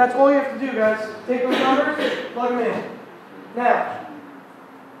 So that's all you have to do, guys. Take those numbers, plug them in. Now,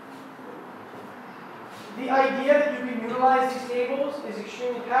 the idea that you can utilize these tables is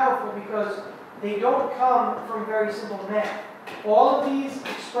extremely powerful because they don't come from very simple math. All of these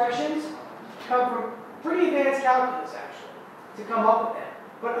expressions come from pretty advanced calculus, actually, to come up with that.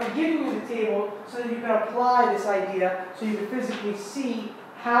 But I'm giving you the table so that you can apply this idea so you can physically see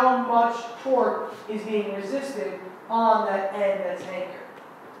how much torque is being resisted on that end that's anchored.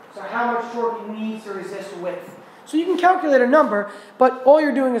 So how much torque it needs to resist with. So you can calculate a number, but all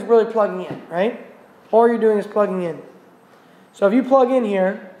you're doing is really plugging in, right? All you're doing is plugging in. So if you plug in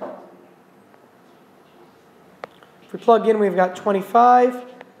here, if we plug in, we've got 25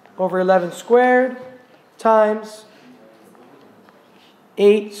 over 11 squared times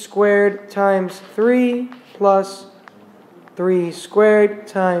 8 squared times 3 plus 3 squared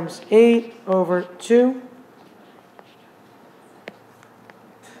times 8 over 2.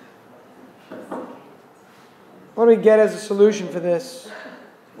 What do we get as a solution for this?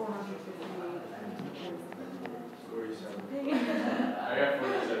 458. I got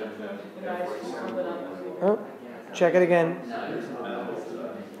 47. Oh, check it again.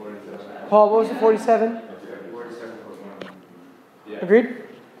 Paul, what was the 47? Yeah. Agreed?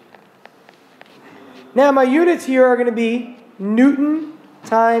 Now my units here are going to be Newton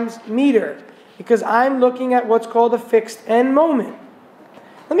times meter, because I'm looking at what's called a fixed end moment.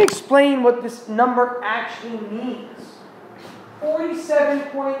 Let me explain what this number actually means.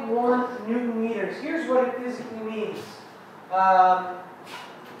 47.1 Newton meters. Here's what it physically means.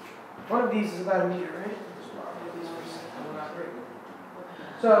 One of these is about a meter, right?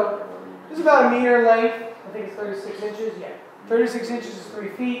 So this is about a meter in length. I think it's 36 inches. Yeah. 36 inches is 3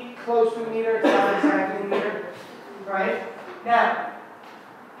 feet. Close to a meter. It's not exactly a meter. Right? Now,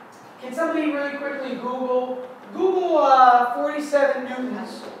 can somebody really quickly Google 47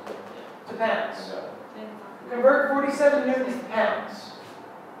 newtons to pounds? Convert 47 newtons to pounds.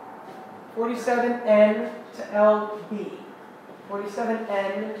 47 N to LB. 47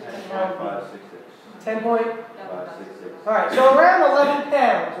 N to LB. 10 point? Alright, so around 11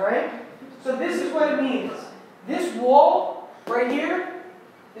 pounds, right? So this is what it means. This wall right here,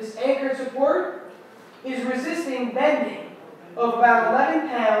 this anchored support, is resisting bending of about 11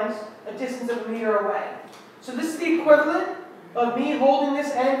 pounds, a distance of a meter away. So this is the equivalent of me holding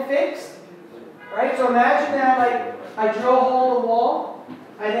this end fixed, right? So imagine that like I drill a hole in the wall,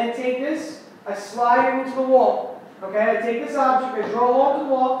 I then take this, I slide it into the wall. Okay, I take this object, I drill a hole into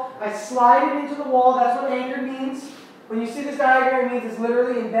the wall, I slide it into the wall. That's what anchored means. When you see this diagram, it means it's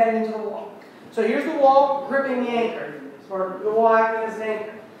literally embedded into the wall. So here's the wall gripping the anchor, or the wall acting as an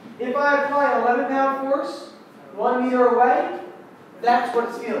anchor. If I apply an 11-pound force 1 meter away, that's what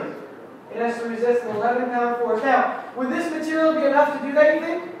it's feeling. It has to resist an 11-pound force. Now, would this material be enough to do that, you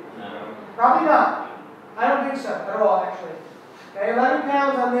think? No. Probably not. I don't think so at all, actually. Okay, 11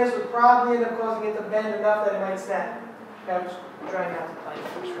 pounds on this would probably end up causing it to bend enough that it might snap. Okay, I'm just trying not to find it.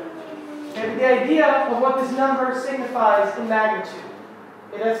 Okay, but the idea of what this number signifies in magnitude.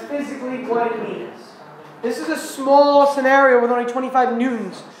 Okay, that's physically what it means. This is a small scenario with only 25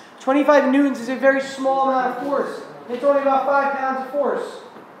 newtons. 25 newtons is a very small amount of force. It's only about 5 pounds of force.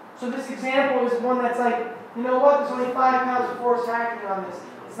 So this example is one that's like, you know what, there's only 5 pounds of force acting on this.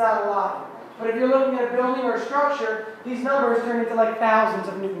 It's not a lot. But if you're looking at a building or a structure, these numbers turn into like thousands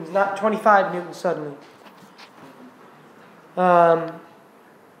of newtons, not 25 newtons suddenly.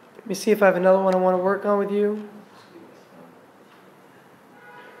 Let me see if I have another one I want to work on with you.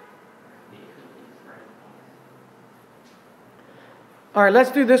 All right,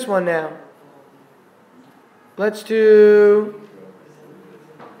 let's do this one now. Let's do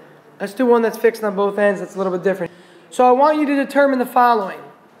one that's fixed on both ends. That's a little bit different. So I want you to determine the following.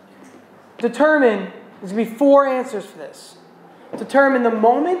 Determine, there's going to be 4 answers for this. Determine the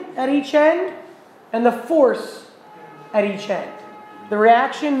moment at each end and the force at each end. The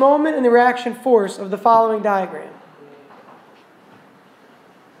reaction moment and the reaction force of the following diagram.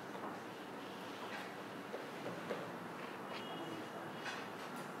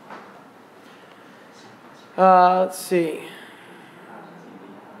 Let's see.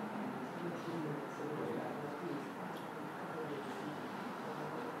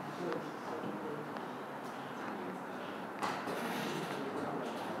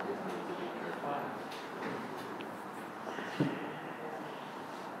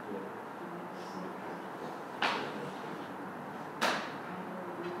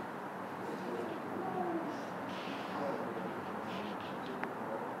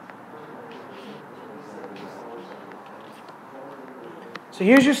 So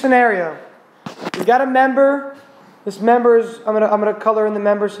here's your scenario. You've got a member. This member is, I'm gonna color in the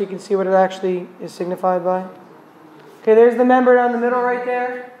member so you can see what it actually is signified by. Okay, there's the member down the middle right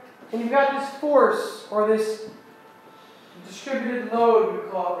there. And you've got this force, or this distributed load,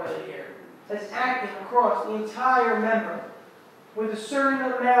 we call it right here, that's acting across the entire member with a certain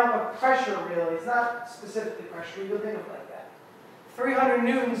amount of pressure, really. It's not specifically pressure, you can think of it like that. 300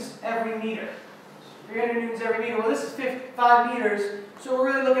 newtons every meter. 300 newtons every meter. Well, this is 5 meters, so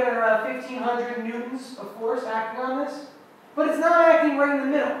we're really looking at around 1,500 newtons of force acting on this. But it's not acting right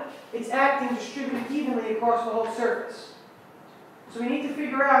in the middle. It's acting distributed evenly across the whole surface. So we need to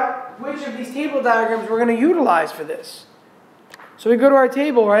figure out which of these table diagrams we're going to utilize for this. So we go to our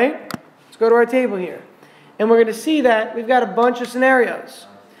table, right? Let's go to our table here. And we're going to see that we've got a bunch of scenarios.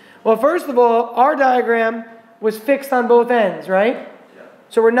 Well, first of all, our diagram was fixed on both ends, right?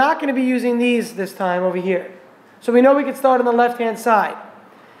 So we're not going to be using these this time over here. So we know we could start on the left-hand side.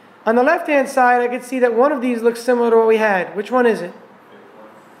 On the left-hand side, I could see that one of these looks similar to what we had. Which one is it?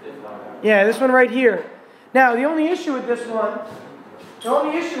 Yeah, this one right here. Now, the only issue with this one, the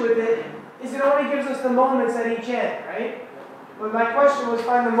only issue with it is it only gives us the moments at each end, right? But my question was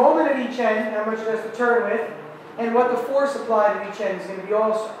find the moment at each end, how much it has to turn with, and what the force applied at each end is going to be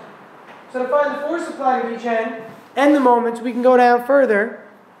also. So to find the force applied at each end, and the moments, we can go down further.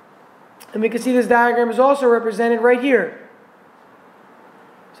 And we can see this diagram is also represented right here.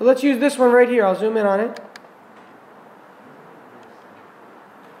 So let's use this one right here. I'll zoom in on it.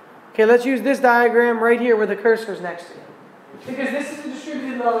 Okay, let's use this diagram right here where the cursor is next to it. Because this is a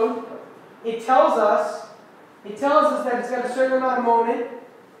distributed load. It tells us that it's got a certain amount of moment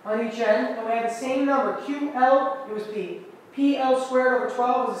on each end, and we have the same number, QL, it was P. PL squared over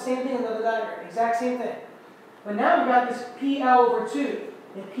 12 was the same thing in the other diagram, exact same thing. But now we've got this PL over 2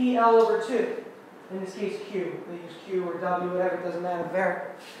 and PL over 2. In this case, Q. They use Q or W, whatever, it doesn't matter,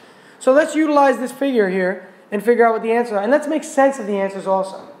 variable. So let's utilize this figure here and figure out what the answers are. And let's make sense of the answers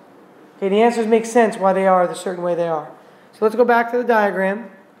also. Okay, the answers make sense why they are the certain way they are. So let's go back to the diagram.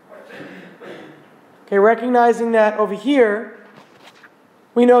 Okay, recognizing that over here,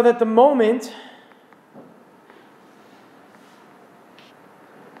 we know that the moment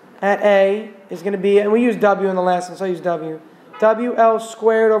at A is going to be, and we use W in the last one, so I use W. WL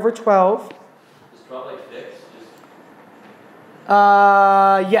squared over 12. Is 12 like fixed?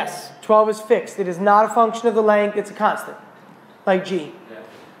 Yes, 12 is fixed. It is not a function of the length, it's a constant, like G. Yeah.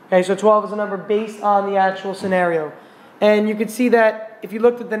 Okay, so 12 is a number based on the actual scenario. And you can see that if you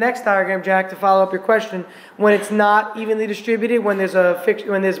looked at the next diagram, Jack, to follow up your question, when it's not evenly distributed, when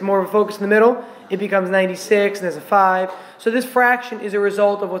there's more of a focus in the middle, it becomes 96 and there's a 5. So this fraction is a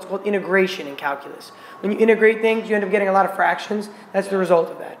result of what's called integration in calculus. When you integrate things, you end up getting a lot of fractions. That's the result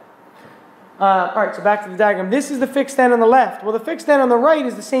of that. All right, so back to the diagram. This is the fixed end on the left. Well, the fixed end on the right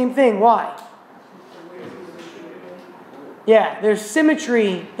is the same thing. Why? Yeah, there's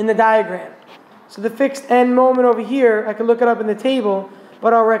symmetry in the diagram. So the fixed end moment over here, I can look it up in the table,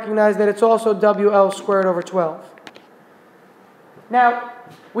 but I'll recognize that it's also WL squared over 12. Now,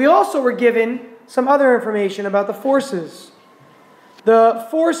 we also were given some other information about the forces. The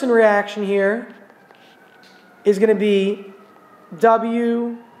force in reaction here is going to be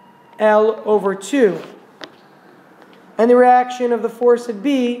WL over 2. And the reaction of the force at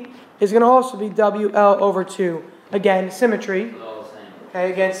B is going to also be WL over 2. Again, symmetry.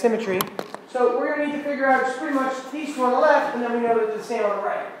 Okay, again, symmetry. So we're going to need to figure out just pretty much these two on the left, and then we know that they're the same on the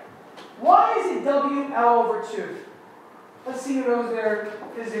right. Why is it WL over 2? Let's see who knows their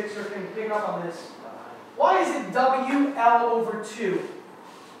physics or can pick up on this. Why is it WL over 2?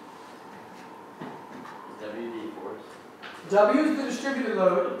 W the force. W is the distributed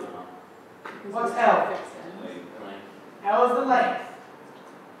load. What's L? L is the length.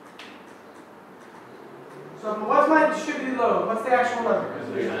 So what's my distributed load? What's the actual number?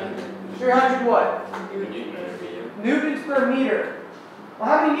 300 what? Newtons per meter. Well,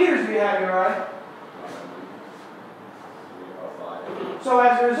 how many meters do we have here, right? So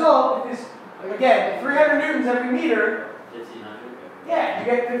as a result, if this, again, 300 newtons every meter, 1500. yeah, you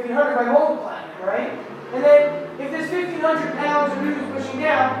get 1500 by multiplying it, right? And then, if there's 1500 pounds of newtons pushing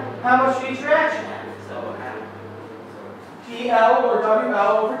down, how much should each reaction have? So PL or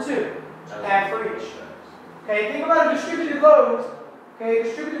WL over 2. Half for each. Okay, think about a distributed load. Okay,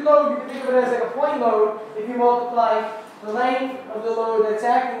 distributed load, you can think of it as like a point load if you multiply the length of the load that's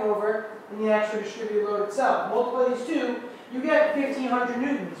acting over and the actual distributed load itself. Multiply these two, you get 1500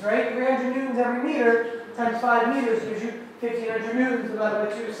 newtons, right? 300 newtons every meter times 5 meters gives you 1500 newtons divided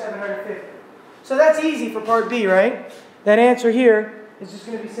by 2 is 750. So that's easy for part B, right? That answer here is just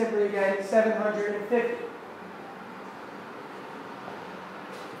going to be simply, again, 750.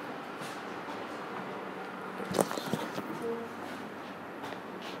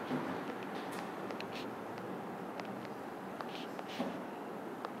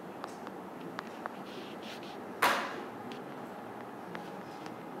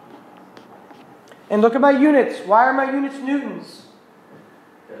 And look at my units. Why are my units newtons?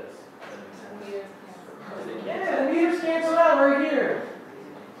 Yeah, the meters cancel out right here.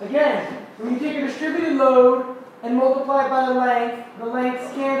 Again, when you take a distributed load and multiply it by the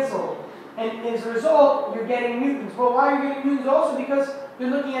lengths cancel. And as a result, you're getting newtons. Well, why are you getting newtons? Also because you're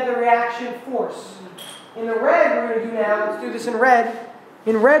looking at the reaction force. In the red, we're going to do now, let's do this in red.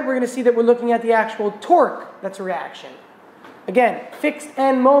 In red, we're going to see that we're looking at the actual torque that's a reaction. Again, fixed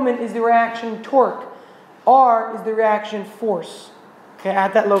end moment is the reaction torque. R is the reaction force, okay,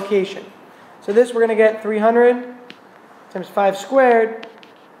 at that location. So this we're going to get 300 times 5 squared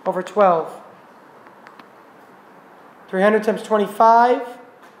over 12. 300 times 25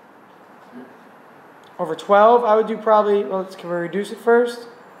 over 12. I would do probably, well, can we reduce it first?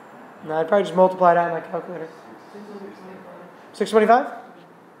 No, I'd probably just multiply it out in my calculator. 625?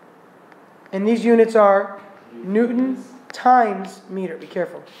 And these units are Newton times meter. Be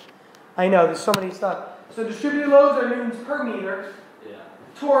careful. I know, there's so many stuff. So distributed loads are newtons per meter. Yeah.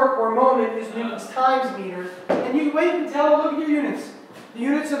 Torque or moment is newtons times meter. And the way you can tell, look at your units. the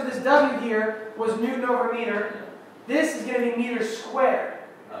units of this W here was Newton over meter. This is going to be meters squared.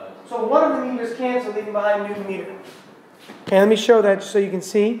 So one of the meters cancel, leaving behind Newton meter. Okay, let me show that just so you can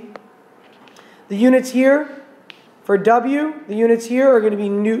see. The units here for W, the units here are going to be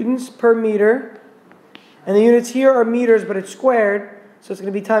newtons per meter. And the units here are meters, but it's squared. So it's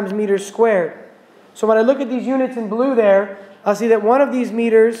going to be times meters squared. So when I look at these units in blue there, I'll see that one of these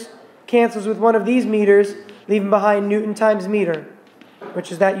meters cancels with one of these meters, leaving behind Newton times meter,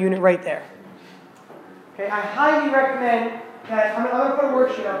 which is that unit right there. Okay, I highly recommend that, I'm going to put a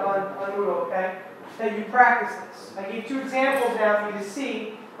worksheet up on Moodle, okay, that you practice this. I gave 2 examples now for you to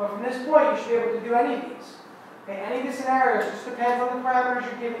see, but from this point you should be able to do any of these. Okay, any of the scenarios just depends on the parameters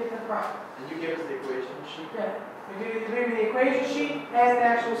you're giving to the problem. And you give us the equation sheet? Yeah, you give me the equation sheet and the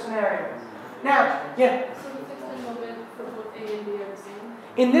actual scenario. Now, yeah? So the fixed end moment for both A and B are the same?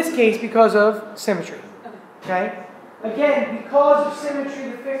 In this case, because of symmetry. Okay? Again, because of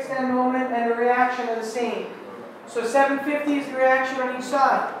symmetry, the fixed end moment and the reaction are the same. So 750 is the reaction on each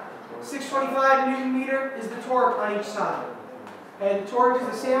side. 625 Newton meter is the torque on each side. And torque is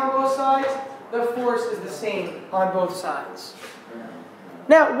the same on both sides. The force is the same on both sides.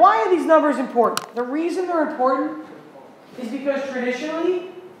 Now, why are these numbers important? The reason they're important is because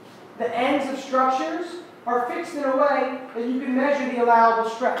traditionally, the ends of structures are fixed in a way that you can measure the allowable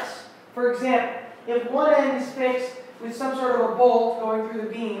stress. For example, if one end is fixed with some sort of a bolt going through the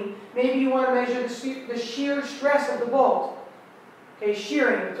beam, maybe you want to measure the shear stress of the bolt. Okay,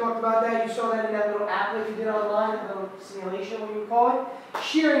 shearing, we talked about that. You saw that in that little applet you did online, a little simulation, what you would call it.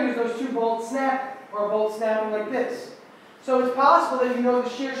 Shearing is those 2 bolts snapping, or a bolt snapping like this. So it's possible that you know the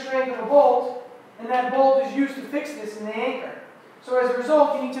shear strength of a bolt, and that bolt is used to fix this in the anchor. So as a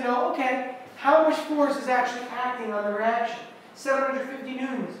result, you need to know, okay, how much force is actually acting on the reaction? 750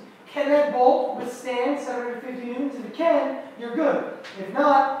 newtons. Can that bolt withstand 750 newtons? If it can, you're good. If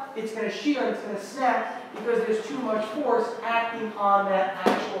not, it's going to shear and it's going to snap because there's too much force acting on that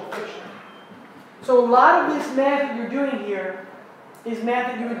actual friction. So a lot of this math that you're doing here is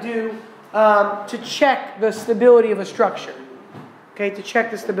math that you would do to check the stability of a structure. Okay, to check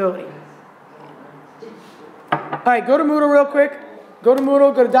the stability. All right, go to Moodle real quick. Go to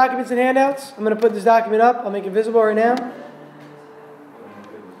Moodle, go to Documents and Handouts. I'm going to put this document up. I'll make it visible right now.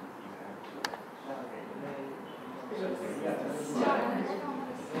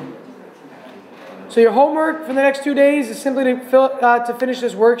 So your homework for the next 2 days is simply to finish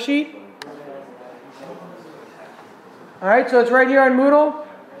this worksheet. All right, so it's right here on Moodle.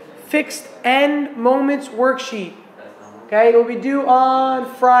 Fixed end moments worksheet. Okay, it will be due on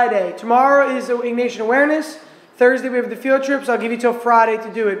Friday. Tomorrow is Ignition Awareness. Thursday we have the field trips. I'll give you till Friday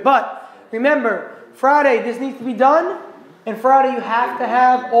to do it. But remember, Friday this needs to be done, and Friday you have to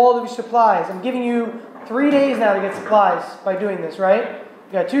have all of your supplies. I'm giving you 3 days now to get supplies by doing this, right?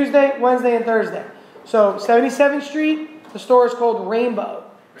 You got Tuesday, Wednesday, and Thursday. So 77th Street, the store is called Rainbow.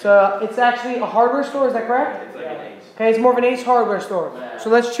 So it's actually a hardware store, is that correct? It's like an Ace. Okay, it's more of an Ace hardware store. So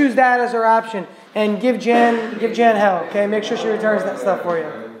let's choose that as our option. And give Jan hell, okay? Make sure she returns that stuff for you.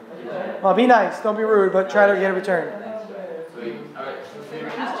 Well, be nice, don't be rude, but try to get it returned.